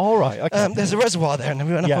lovely... Oh, all right. Okay. There's a reservoir there, and then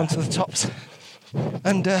we went up onto the tops.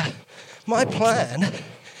 And my plan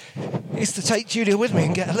is to take Julia with me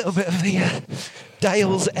and get a little bit of the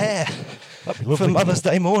Dales air for Mother's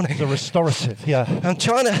Day morning. The restorative, yeah. I'm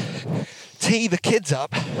trying to tee the kids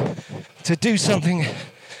up to do something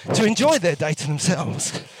to enjoy their day to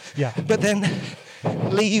themselves. Yeah. But then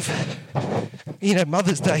leave,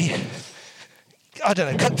 Mother's Day, I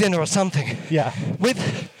don't know, cook dinner or something. Yeah. With,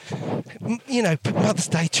 Mother's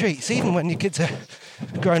Day treats, even when your kids are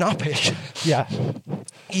grown up-ish. Yeah.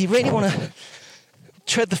 You really want to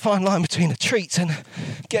tread the fine line between a treat and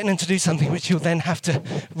getting them to do something which you'll then have to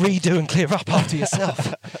redo and clear up after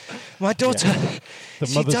yourself. My daughter,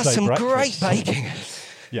 she does some great baking.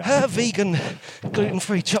 Yeah. Her vegan,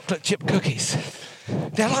 gluten-free chocolate chip cookies,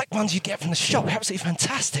 they're like ones you get from the shop. They're absolutely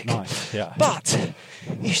fantastic. Nice, yeah. But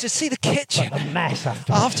you should see the kitchen like a mess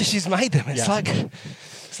after she's made them. It's like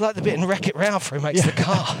the bit in Wreck-It Ralph where he makes the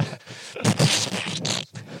car.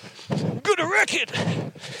 Gonna wreck it.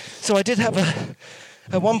 So I did have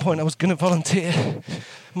at one point I was going to volunteer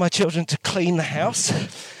my children to clean the house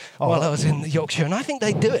while I was in Yorkshire, and I think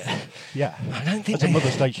they'd do it. Yeah. I don't think it's a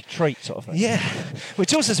Mother's Day treat sort of thing. Yeah,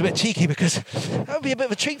 which also is a bit cheeky because that would be a bit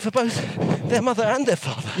of a treat for both their mother and their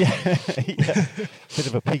father. Yeah. Bit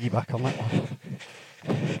of a piggyback on that one.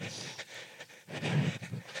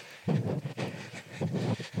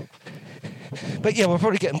 But yeah, we'll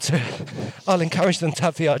probably get them to... I'll encourage them to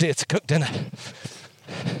have the idea to cook dinner.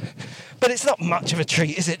 But it's not much of a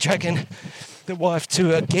treat, is it, dragging the wife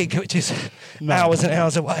to a gig which is hours and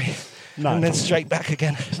hours away and then straight back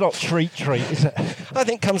again? It's not treat, is it? I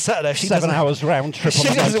think come Saturday, she 7 hours round trip. She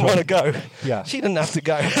doesn't want to go. Yeah. She doesn't have to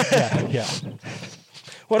go. Yeah.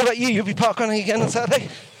 What about you? You'll be parkrunning again on Saturday?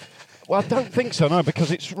 Well, I don't think so, no,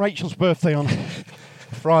 because it's Rachel's birthday on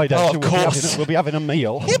Friday. Oh, so of course. We'll be having a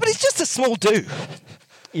meal. Yeah, but it's just a small do.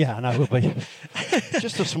 Yeah, I know, we'll be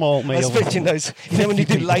just a small meal. I was picturing those, when you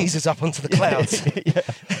do lasers up onto the clouds.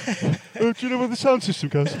 Do you know where the sound system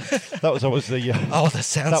goes? That was always the... the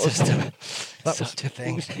sound system. That was such a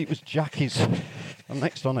thing. It was Jackie's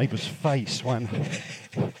next door neighbour's face when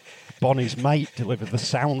Bonnie's mate delivered the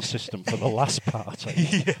sound system for the last party.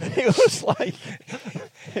 Yeah. It was like...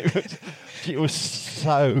 It was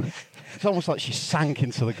so... It's almost like she sank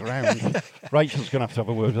into the ground. Rachel's going to have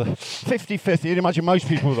a word with her. 50-50. You'd imagine most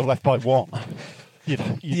people would have left by one.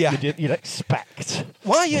 you'd expect.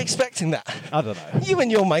 Why are you expecting that? I don't know. You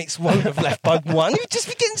and your mates won't have left by one. You'd just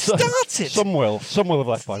be getting started. Some will have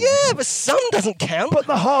left by one. Yeah, but some doesn't count. But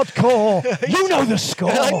the hardcore, you know the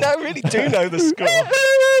score. I really do know the score.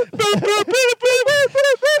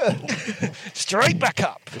 Straight back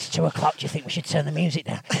up. It's 2 o'clock. Do you think we should turn the music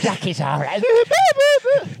down? Jackie's all right.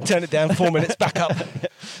 Turn it down, 4 minutes, back up.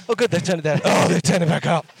 Oh, good, they've turned it down. Oh, they've turned it back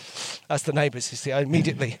up. That's the neighbours, you see. I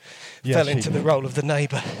immediately fell into the role of the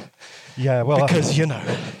neighbour. Yeah, well... Because, you know...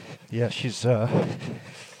 Yeah, she's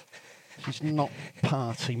not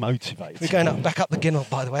party motivated. We're going back up the Ginnell,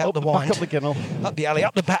 by the way, up the Wind. Back up the Ginnell. Up the alley,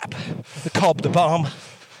 up the Bap, the Cobb, the Balm.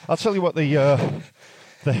 I'll tell you what, the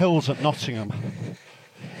hills at Nottingham,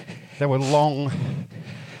 they were long,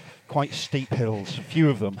 quite steep hills, a few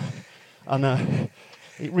of them. And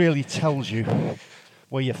it really tells you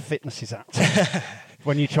where your fitness is at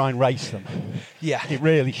when you try and race them. Yeah. It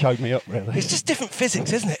really showed me up, really. It's just different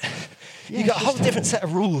physics, isn't it? Yeah, You've got a whole different set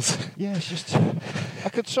of rules. Yeah, it's just... I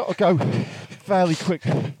could sort of go fairly quick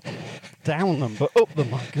down them, but up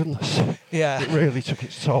them, my goodness. Yeah. It really took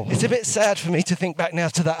its toll. It's a bit sad for me to think back now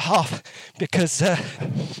to that half because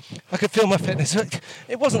I could feel my fitness.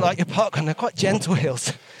 It wasn't like your parkrun, they're quite gentle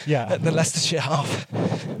hills at the Leicestershire half.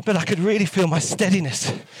 But I could really feel my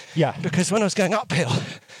steadiness. Yeah. Because when I was going uphill,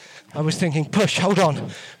 I was thinking, push, hold on.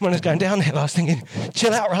 When I was going downhill, I was thinking,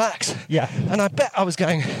 chill out, relax. Yeah. And I bet I was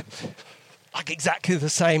going like exactly the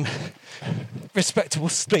same respectable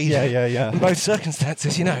speed in both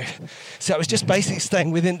circumstances, you know. So I was just basically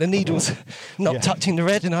staying within the needles, not touching the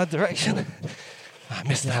red in either direction. I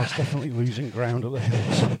missed that. I was definitely losing ground at the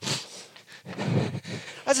hills.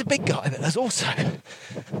 As a big guy, there's also,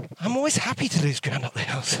 I'm always happy to lose ground up the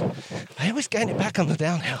hills. I always gain it back on the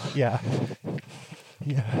downhill. Yeah.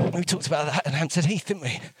 Yeah. We talked about that in Hampstead Heath, didn't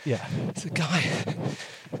we? Yeah. It's a guy.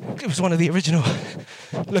 It was one of the original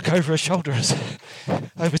look over his shoulders.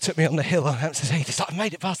 Overtook me on the hill on Hampstead Heath. He's like, I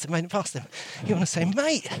made it past him. You want to say,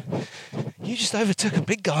 mate, you just overtook a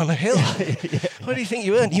big guy on a hill. What do you think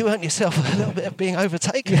you earned? You earned yourself a little bit of being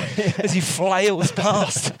overtaken as he flails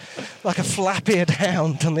past like a flap-eared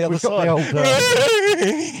hound on the other side.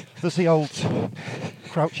 There's the old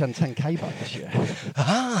Crouch End 10K back this year.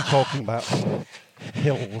 Talking about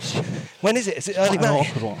hills. When is it? Is it early May? An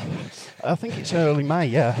awkward one. I think it's early May,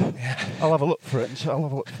 yeah. I'll have a look for it.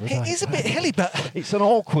 It is a bit hilly, but... It's an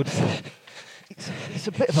awkward... It's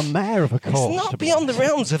a bit of a mare of a course. It's not beyond the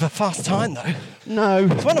realms of a fast time, though. No.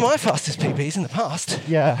 It's one of my fastest PBs in the past.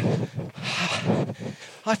 Yeah.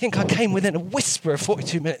 I think I came within a whisper of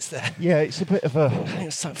 42 minutes there. Yeah, it's a bit of a... I think it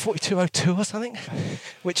was like 42.02 or something,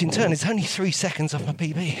 which in turn is only 3 seconds off my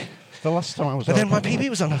PB. The last time I was there... But then my PB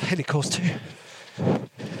was on a hilly course too.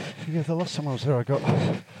 Yeah, the last time I was there, I got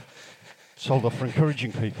sold off for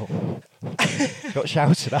encouraging people. Got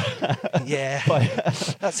shouted at. Yeah,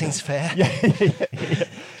 that seems fair. Yeah.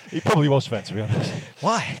 It probably was fair, to be honest.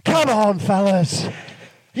 Why? Come on, fellas.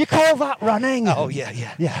 You call that running? Oh,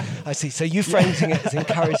 yeah. I see. So you phrasing it as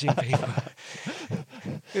encouraging people.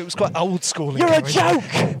 It was quite old school. You're a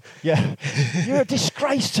joke. Yeah. You're a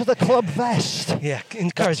disgrace to the club vest. Yeah,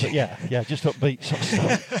 encouraging. Yeah, just upbeat sort of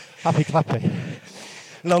stuff. Happy clappy.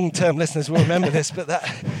 Long-term listeners will remember this, but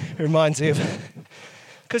that reminds me of...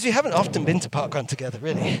 Because we haven't often been to parkrun together,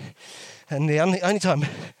 really. And the only time...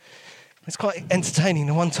 It's quite entertaining.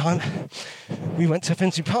 The one time we went to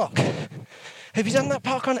Finsbury Park. Have you done that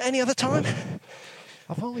parkrun at any other time?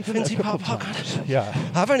 I've only done it a couple of times. Yeah.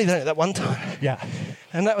 I've only done it that one time. Yeah.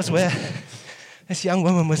 And that was where this young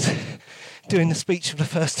woman was doing the speech for the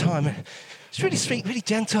first time. And it's really sweet, really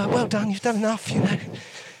gentle. Well done, you've done enough, you know.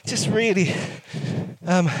 Just really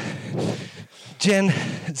Gen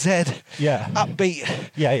Z, upbeat.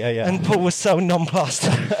 Yeah. And Paul was so nonplussed.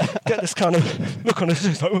 Get this kind of look on his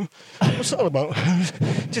face, like, what's that about?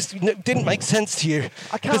 Just didn't make sense to you.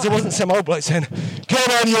 Because there wasn't some old bloke saying, come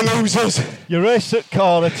on, you losers. You race at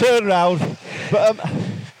corner, turn round. But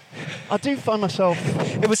I do find myself...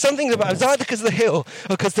 It was something about, it was either because of the hill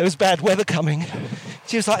or because there was bad weather coming.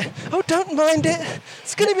 She was like, oh, don't mind it.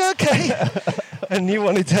 It's going to be okay. And you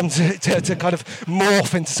wanted them to kind of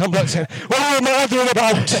morph into some bloke saying, what am I doing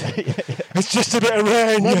about? It's just a bit of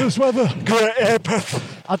rain. Weather's weather. Great airpath.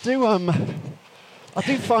 I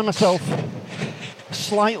do find myself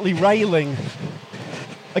slightly railing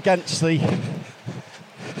against the...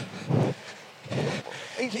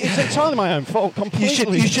 It's entirely my own fault,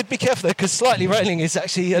 completely. You should be careful there, because slightly railing is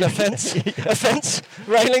actually an offence. Offence,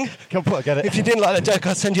 railing. I get it. If you didn't like that joke,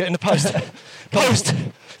 I'd send you it in the post.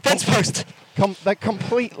 Fence post. They're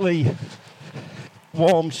completely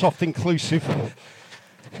warm, soft, inclusive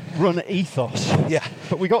run ethos. Yeah.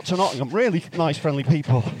 But we got to Nottingham, really nice, friendly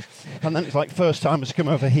people. And then it's like first timers come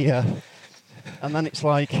over here. And then it's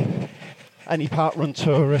like any park run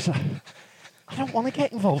tourist. I don't want to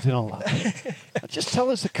get involved in all that. Just tell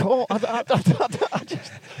us the course.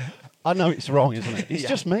 I know it's wrong, isn't it? It's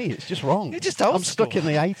just me. It's just wrong. You're just old I'm school. stuck in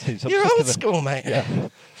the 80s. You're old school, mate. Yeah.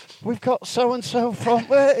 We've got so-and-so from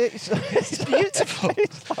where it's beautiful.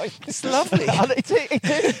 It's lovely. And it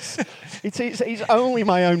is. It's only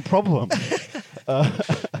my own problem.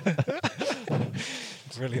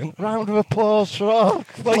 Brilliant. Round of applause for...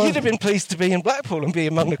 Well, you'd have been pleased to be in Blackpool and be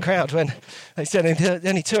among the crowd when they said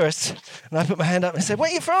any tourists, and I put my hand up and said,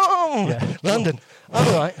 "Where are you from?" Yeah. London. All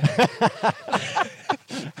right.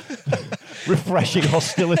 Refreshing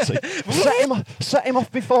hostility. set him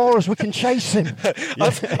off before us. We can chase him.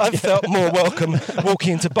 I've felt more welcome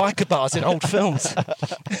walking into biker bars in old films.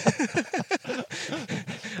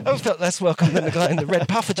 I've felt less welcome than the guy in the red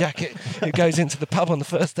puffer jacket who goes into the pub on the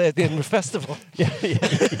first day of the Edinburgh Festival. Yeah.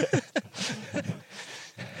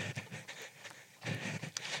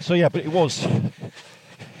 So yeah, but it was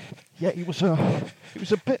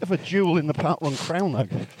a bit of a jewel in the parkrun crown, though.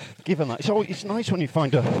 Given that, it's nice when you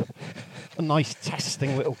find a nice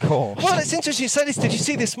testing little course. Well, it's interesting you say this. Did you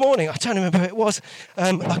see this morning? I don't remember who it was.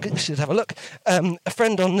 I should have a look. A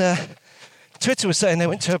friend on Twitter was saying they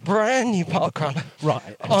went to a brand new parkrun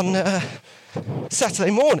on Saturday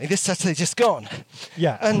morning. This Saturday just gone.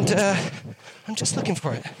 Yeah. And I'm just looking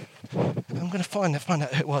for it. I'm going to find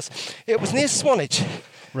out who it was. It was near Swanage.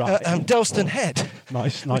 Right. Dalston Head.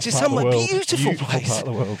 Nice which is part of the world. beautiful place. Part of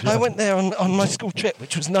the world, yeah. I went there on my school trip,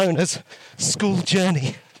 which was known as School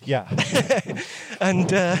Journey. Yeah.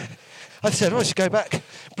 And I said, I should go back.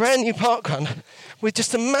 Brand new parkrun with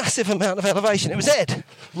just a massive amount of elevation. It was Ed.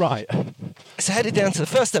 Right. So headed down to the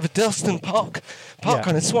first ever Dalston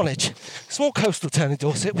parkrun in Swanage. Small coastal town in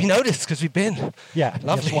Dorset. We know this because we've been. Yeah.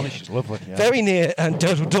 Lovely. Yeah, Swanage is lovely. Yeah. Very near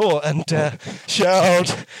Durdle Door and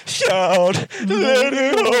shout, let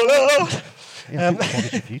it all out. Yeah,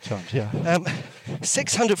 Swanage a few times, yeah.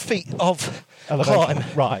 600 feet of elevation.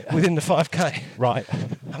 Climb within the 5K. Right.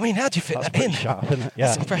 I mean, how do you fit That's that in? sharp, isn't it? Yeah.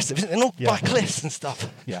 That's impressive, isn't it? And all by cliffs and stuff.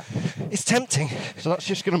 Yeah. It's tempting. So that's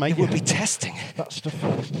just going to make it would be testing. That stuff.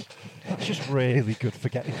 That's just really good for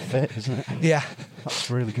getting fit, isn't it? Yeah. That's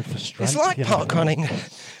really good for strength. It's like park running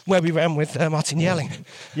where we ran with Martin Yelling.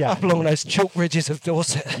 Yeah. Up along those chalk ridges of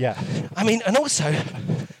Dorset. Yeah. I mean, and also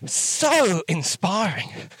so inspiring.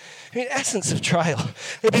 I mean, essence of trail.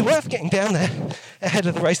 It'd be worth getting down there ahead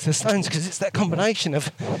of the Race to the Stones because it's that combination of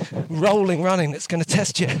rolling running that's going to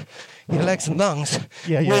test your legs and lungs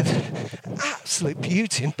with absolute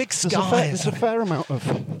beauty and big skies. There's a fair amount of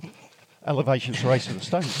elevation to Race to the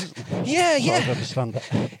Stones, isn't there? Yeah, I understand that.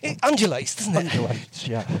 It undulates, doesn't it? Undulates,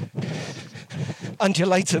 yeah.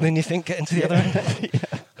 Undulator than you think getting to the other end.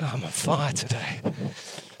 Oh, I'm on fire today.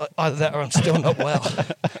 Either that or I'm still not well.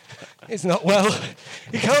 It's not well.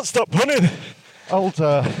 You can't stop running. Old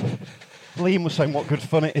Liam was saying what good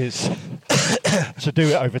fun it is to do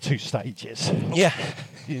it over 2 stages. Yeah.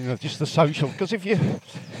 You know, just the social. Because if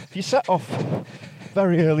you set off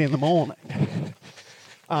very early in the morning,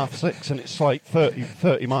 6:30, and it's like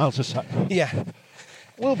 30 miles or so. Yeah.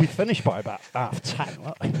 We'll be finished by about 10:30,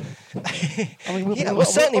 won't we? I mean, we'll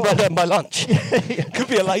certainly be done by lunch. Could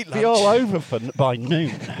be a late lunch. Be all over by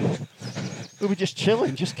noon. We'll be just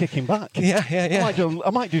chilling, just kicking back. Yeah. I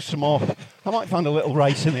might do some more. I might find a little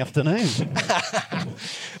race in the afternoon.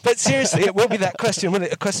 But seriously, it will be that question, won't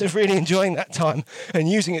it? A question of really enjoying that time and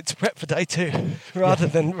using it to prep for day 2, rather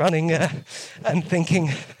than running and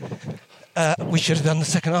thinking we should have done the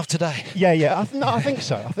second half today. Yeah. I think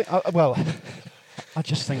so. I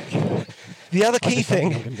just think... The other key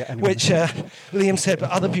thing, which Liam said,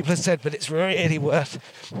 but other people have said, but it's really worth,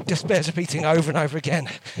 just bears repeating over and over again,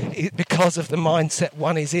 because of the mindset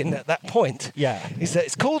one is in at that point, is that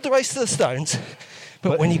it's called the Race to the Stones,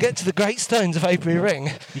 but when you get to the Great Stones of Avebury Ring,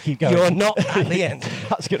 you keep going. You're not at the end.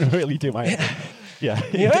 That's going to really do my head. Yeah.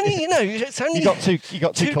 It's only you got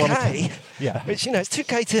 2 kilometres. Yeah. Which, it's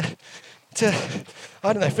 2K to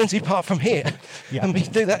I don't know, Finsbury Park from here, and we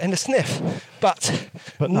do that in a sniff, but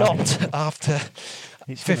not after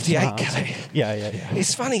 58k. Yeah.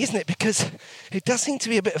 It's funny, isn't it? Because it does seem to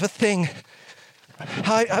be a bit of a thing.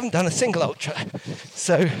 I haven't done a single ultra,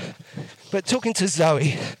 but talking to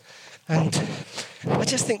Zoe and I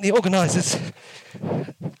just think the organisers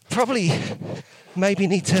probably maybe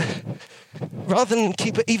need to, rather than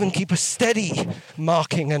keep a steady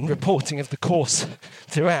marking and reporting of the course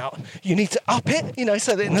throughout, you need to up it,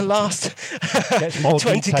 so that in the last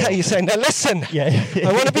 20k detail. you're saying, now listen,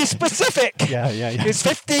 I want to be specific. It's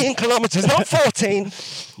 15 kilometres, not 14.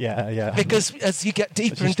 Because as you get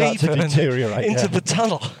deeper and deeper into the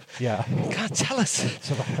tunnel, God, tell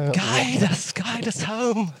us, guide us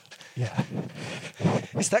home. Yeah.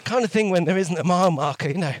 It's that kind of thing when there isn't a mile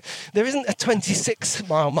marker, There isn't a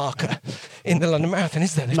 26-mile marker in the London Marathon,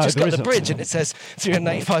 is there? They've just got the bridge and it says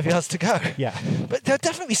 385 yards to go. Yeah. But there are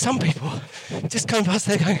definitely some people just coming past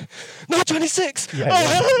there going, no, 26!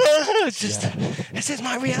 It's just, this is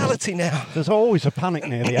my reality now. There's always a panic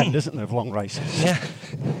near the end, isn't there, of long races? Yeah.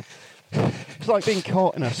 It's like being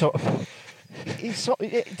caught in a sort of...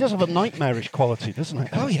 It does have a nightmarish quality, doesn't it?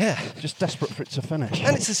 Oh, yeah. Just desperate for it to finish.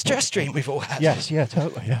 And it's a stress dream we've all had. Yes, yeah,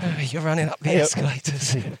 totally, yeah. You're running up the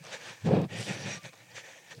escalators.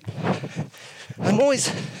 I'm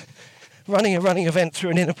always running a running event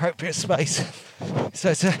through an inappropriate space. So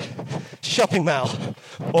it's a shopping mall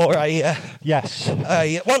or a... yes.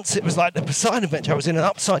 Once it was like the Poseidon Adventure. I was in an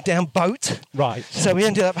upside-down boat. Right. So we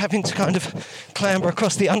ended up having to kind of clamber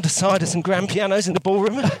across the underside of some grand pianos in the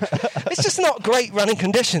ballroom. It's just not great running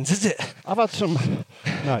conditions, is it? I've had some...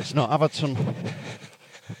 No, it's not. I've had some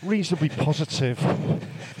reasonably positive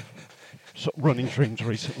sort of running dreams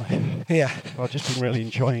recently. Yeah. I've just been really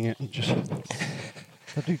enjoying it and just...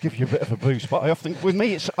 They do give you a bit of a boost, but I often, with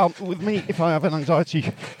me, if I have an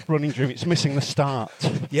anxiety running dream, it's missing the start.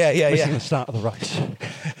 Missing the start of the race.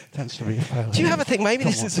 Tends to be a failure. Do you ever think maybe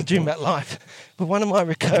this is a dream about life? But one of my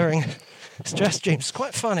recurring stress dreams,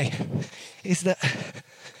 quite funny, is that,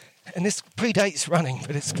 and this predates running,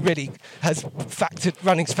 but it's really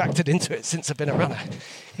running's factored into it since I've been a runner,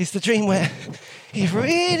 is the dream where you've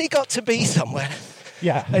really got to be somewhere.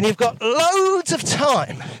 Yeah. And you've got loads of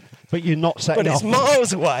time. But you're not setting off. But it's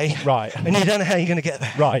miles away. Right. And you don't know how you're going to get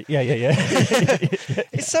there. Right, yeah.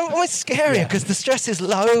 It's so almost scarier because the stress is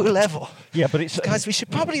low level. Yeah, but it's... Guys, we should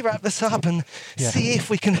probably wrap this up and see if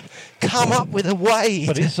we can come up with a way.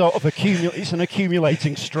 But it's sort of it's an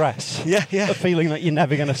accumulating stress. Yeah. A feeling that you're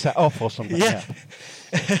never going to set off or something. Yeah.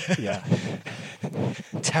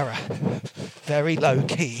 Terror. Very low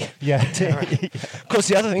key. Yeah. Terror. Of course,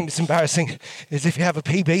 the other thing that's embarrassing is if you have a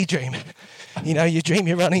PB dream. You dream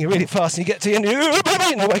you're running really fast and you get to the end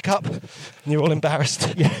and you wake up and you're all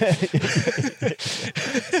embarrassed. Yeah.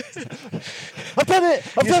 I've done it!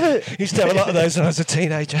 I used to have a lot of those when I was a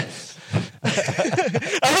teenager.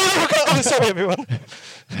 Oh, sorry, everyone.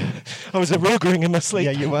 I was arugering in my sleep.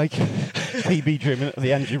 Yeah, you wake PB dreaming at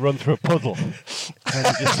the end, you run through a puddle. And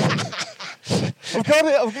you just... I've got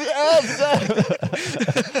it!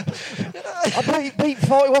 I beat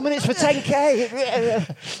 41 minutes for 10k!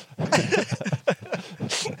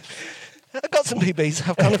 I've got some PBs.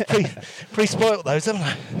 I've kind of pre-spoilt those, haven't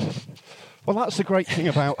I? Well, that's the great thing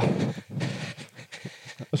about...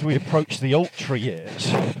 As we approach the ultra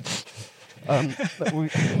years...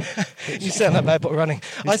 you sound that bad, but running.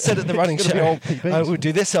 I said at the running show, I would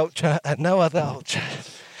do this ultra and no other ultra.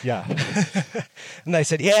 Yeah. And they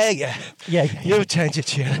said, yeah. You'll change your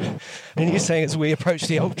tune. And you're saying as we approach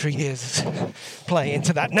the ultra years, play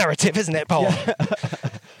into that narrative, isn't it, Paul? Yeah.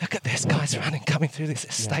 Look at this guy's running, coming through this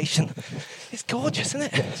station. It's gorgeous, isn't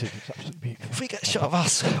it? Yeah, it is. It's absolutely beautiful. If we get a shot of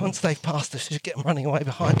us, once they've passed us, we should get them running away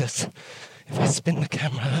behind us. If I spin the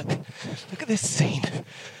camera, look at this scene.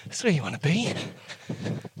 That's where you want to be.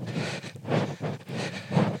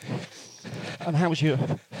 And how's your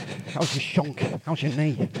shonk? How's your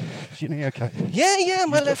knee? Is your knee okay? Yeah,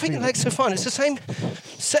 my left finger legs are fine. It's the same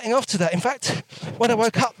setting off to that. In fact, when I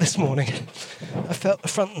woke up this morning, I felt the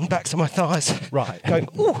front and backs of my thighs going,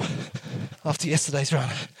 ooh, after yesterday's run.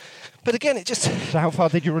 But again, it just... So how far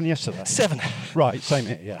did you run yesterday? 7. Right, same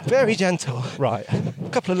here, yeah. Very gentle. Right. A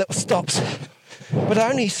couple of little stops. But I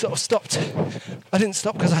only sort of stopped. I didn't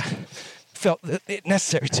stop because I felt that it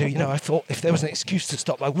necessary to. I thought if there was an excuse to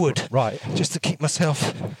stop, I would. Right. Just to keep myself,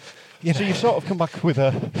 So you've sort of come back with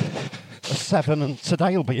a 7, and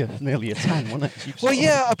today will be nearly a 10, won't it?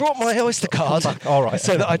 I brought my Oyster card. All right.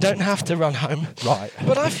 So that I don't have to run home. Right.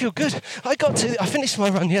 But I feel good. I finished my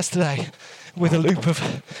run yesterday with a loop of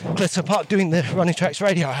Clitheroe Park doing the Running Tracks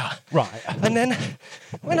radio hour. Right. And then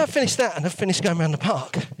when I finished that and I finished going around the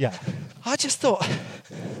park, I just thought,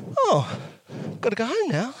 got to go home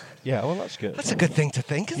now. Yeah, well, that's good. That's a good thing to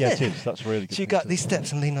think, isn't it? Yeah, it is. That's really good. So you got these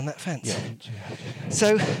steps and lean on that fence. Yeah.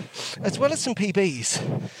 So, as well as some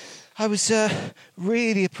PBs, I was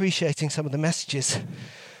really appreciating some of the messages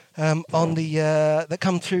on the that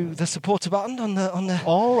come through the supporter button on the.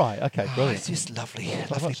 All right. Okay. Brilliant. It's just lovely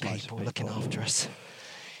That's people, nice of looking people. after us.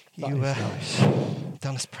 That You is nice.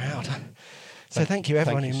 done us proud. So thank you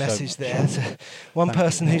everyone thank who you so messaged much. there. So one Thank you.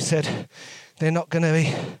 person who said they're not going to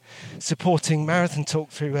be supporting Marathon Talk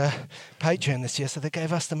through Patreon this year, so they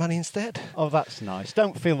gave us the money instead. Oh, that's nice.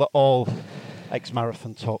 Don't feel that all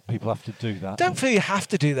ex-marathon talk people have to do that. Don't feel you have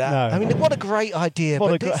to do that. No. I mean, what a great idea,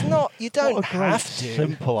 What but a it's gre- not. You don't what a great, have to.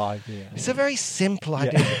 simple idea. It's a very simple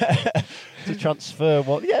idea. Yeah. To transfer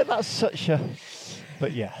what? Yeah, that's such a.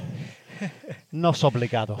 But yeah, nos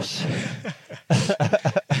obligados.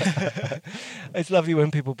 It's lovely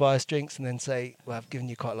when people buy us drinks and then say, "Well, I've given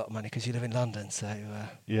you quite a lot of money because you live in London." So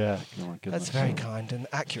Yeah, oh my goodness. that's very kind and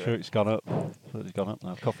accurate. Sure, it's gone up. It's gone up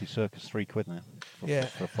now. Coffee Circus £3 now. Yeah.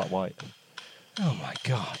 For a flat white. Oh my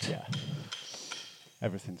God! Yeah.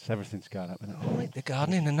 Everything's going up, isn't it? All right, the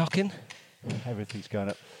gardening and knocking. Everything's going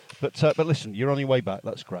up. But listen, you're on your way back.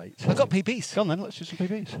 That's great. I got PBs. Go on then. Let's do some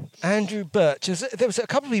PBs. Andrew Birch. There was a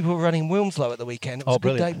couple of people running Wilmslow at the weekend. It was a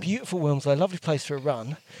good day. brilliant. Beautiful Wilmslow. Lovely place for a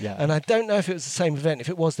run. Yeah. And I don't know if it was the same event. If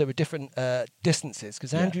it was, there were different distances.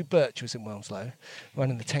 Because Andrew Birch was in Wilmslow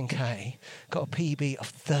running the 10K. Got a PB of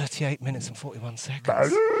 38 minutes and 41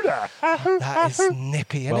 seconds. That is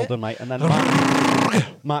nippy, isn't Well it? done, mate. And then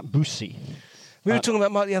Mark Bussey. We were talking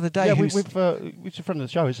about Mark the other day. Yeah, who's- he's a friend of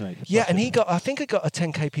the show, isn't he? Yeah, and I think he got a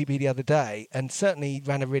 10K PB the other day, and certainly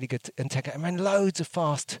ran a really good 10K and ran loads of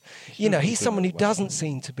fast. You know, really he's good someone who as well. doesn't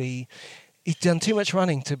seem to be. He's done too much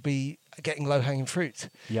running to be getting low-hanging fruit.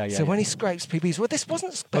 Yeah. So when he scrapes PBs, well, this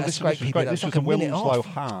wasn't a scrape PB. great. That This was was like a a minute Wilmslow off.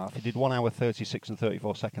 half. He did 1 hour 36 and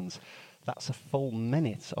 34 seconds. That's a full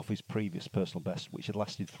minute off his previous personal best, which had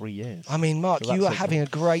lasted 3 years. I mean, Mark, So you that's are having a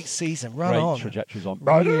great season. Run great on. trajectories on.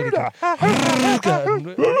 Really good.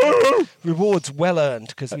 Rewards well earned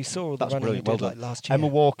because we saw all the That's running you brilliant. Well did like done. last year. Emma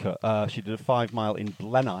Walker, she did a 5 mile in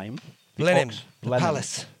Blenheim. Blenheim, the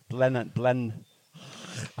palace. Blen.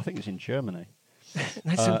 I think it's in Germany.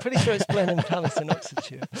 I'm pretty sure it's Blenheim Palace in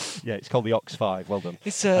Oxfordshire. Yeah, it's called the Ox 5. Well done.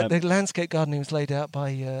 It's the landscape gardening was laid out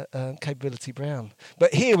by Capability Brown.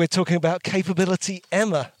 But here we're talking about Capability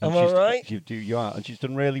Emma. Am I right? You are. And she's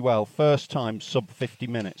done really well. First time sub 50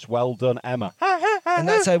 minutes. Well done, Emma. And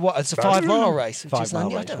that's it's a 5 mile race. Which 5 is mile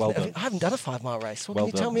only- race, well done. I haven't done a 5 mile race. What Well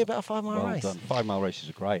can you tell done. me about a 5 mile Well race? done. 5 mile races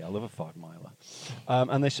are great. I love a 5 miler. Do you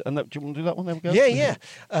want to do that one? There we go. Yeah.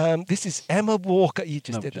 This is Emma Walker. You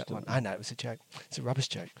just No, did just that one. done. I know, it was a joke. It's a rubbish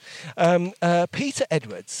joke. Peter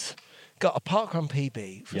Edwards got a parkrun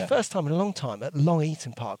PB for the first time in a long time at Long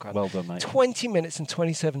Eaton Parkrun. Well done, mate. 20 minutes and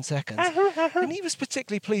 27 seconds. And he was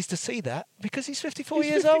particularly pleased to see that because he's 54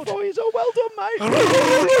 years old. 54 years old. Well done, mate.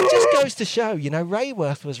 It just goes to show,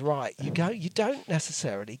 Rayworth was right. You don't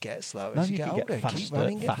necessarily get slower No, as you you get can older. get faster, Keep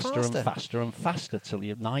running, get faster and faster and faster till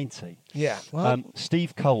you're 90. Yeah. Well,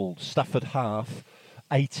 Steve Cold, Stafford half,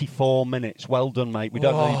 84 minutes. Well done, mate. We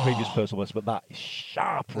don't know your previous personal best, but that is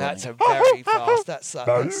sharp running. that's a very fast. That's a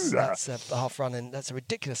half running. That's a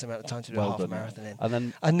ridiculous amount of time to do a half done, marathon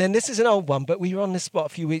in. And then this is an old one, but we were on this spot a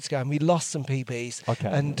few weeks ago and we lost some PBs. Okay.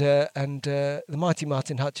 And the mighty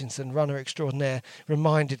Martin Hutchinson, runner extraordinaire,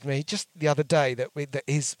 reminded me just the other day that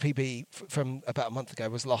his PB from about a month ago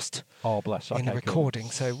was lost oh, bless. in Okay, the cool. recording.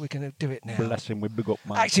 So we're going to do it now. Bless him. We big up,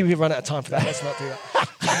 mate. Actually, we've run out of time for that. Let's not do that.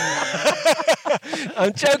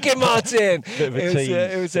 I'm joking, Martin. Bit of a tease.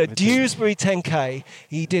 It was a Dewsbury 10K.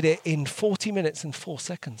 He did it in 40 minutes and 4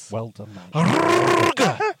 seconds. Well done,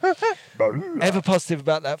 mate. Ever positive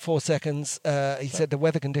about that 4 seconds. He said the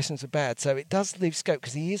weather conditions are bad, so it does leave scope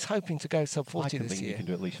because he is hoping to go sub 40 this think year. you can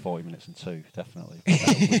do at least 40 minutes and 2, definitely.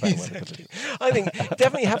 Exactly. I think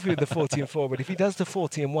definitely happy with the 40 and 4, but if he does the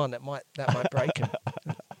 40 and 1, that might break him.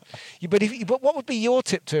 But what would be your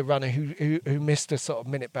tip to a runner who missed a sort of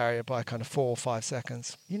minute barrier by kind of 4 or 5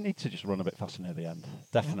 seconds? You need to just run a bit faster near the end,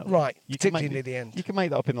 definitely. Right, You can particularly make near the end. You can make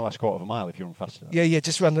that up in the last quarter of a mile if you run faster. Yeah,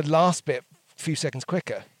 just run the last bit a few seconds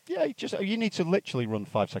quicker. Yeah, you need to literally run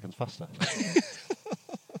 5 seconds faster.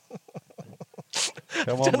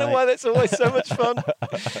 Come on, I don't know mate. why that's always so much fun.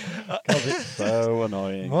 Because it's so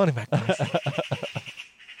annoying. Morning, Magpies.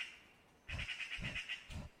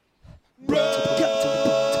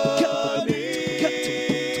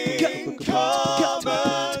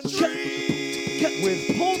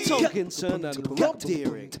 With Paul Tonkinson and Rob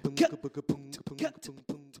Deering.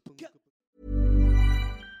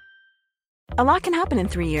 A lot can happen in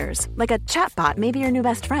 3 years, like a chatbot may be your new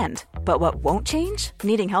best friend. But what won't change?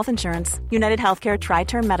 Needing health insurance. United Healthcare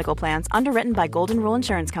Tri-Term Medical Plans, underwritten by Golden Rule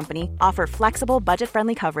Insurance Company, offer flexible,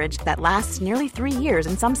 budget-friendly coverage that lasts nearly 3 years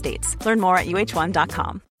in some states. Learn more at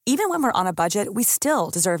uh1.com. Even when we're on a budget, we still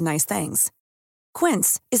deserve nice things.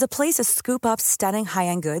 Quince is a place to scoop up stunning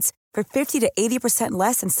high-end goods for 50 to 80%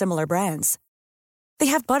 less than similar brands. They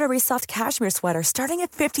have buttery soft cashmere sweaters starting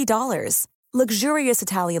at $50, luxurious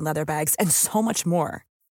Italian leather bags, and so much more.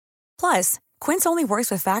 Plus, Quince only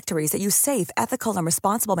works with factories that use safe, ethical, and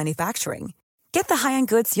responsible manufacturing. Get the high-end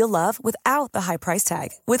goods you'll love without the high price tag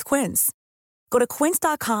with Quince. Go to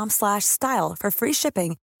quince.com/style for free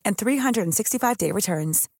shipping and 365-day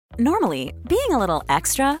returns. Normally, being a little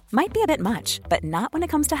extra might be a bit much, but not when it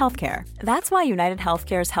comes to healthcare. That's why United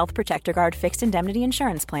Healthcare's Health Protector Guard fixed indemnity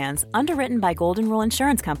insurance plans, underwritten by Golden Rule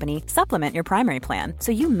Insurance Company, supplement your primary plan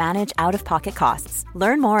so you manage out-of-pocket costs.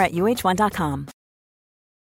 Learn more at uh1.com.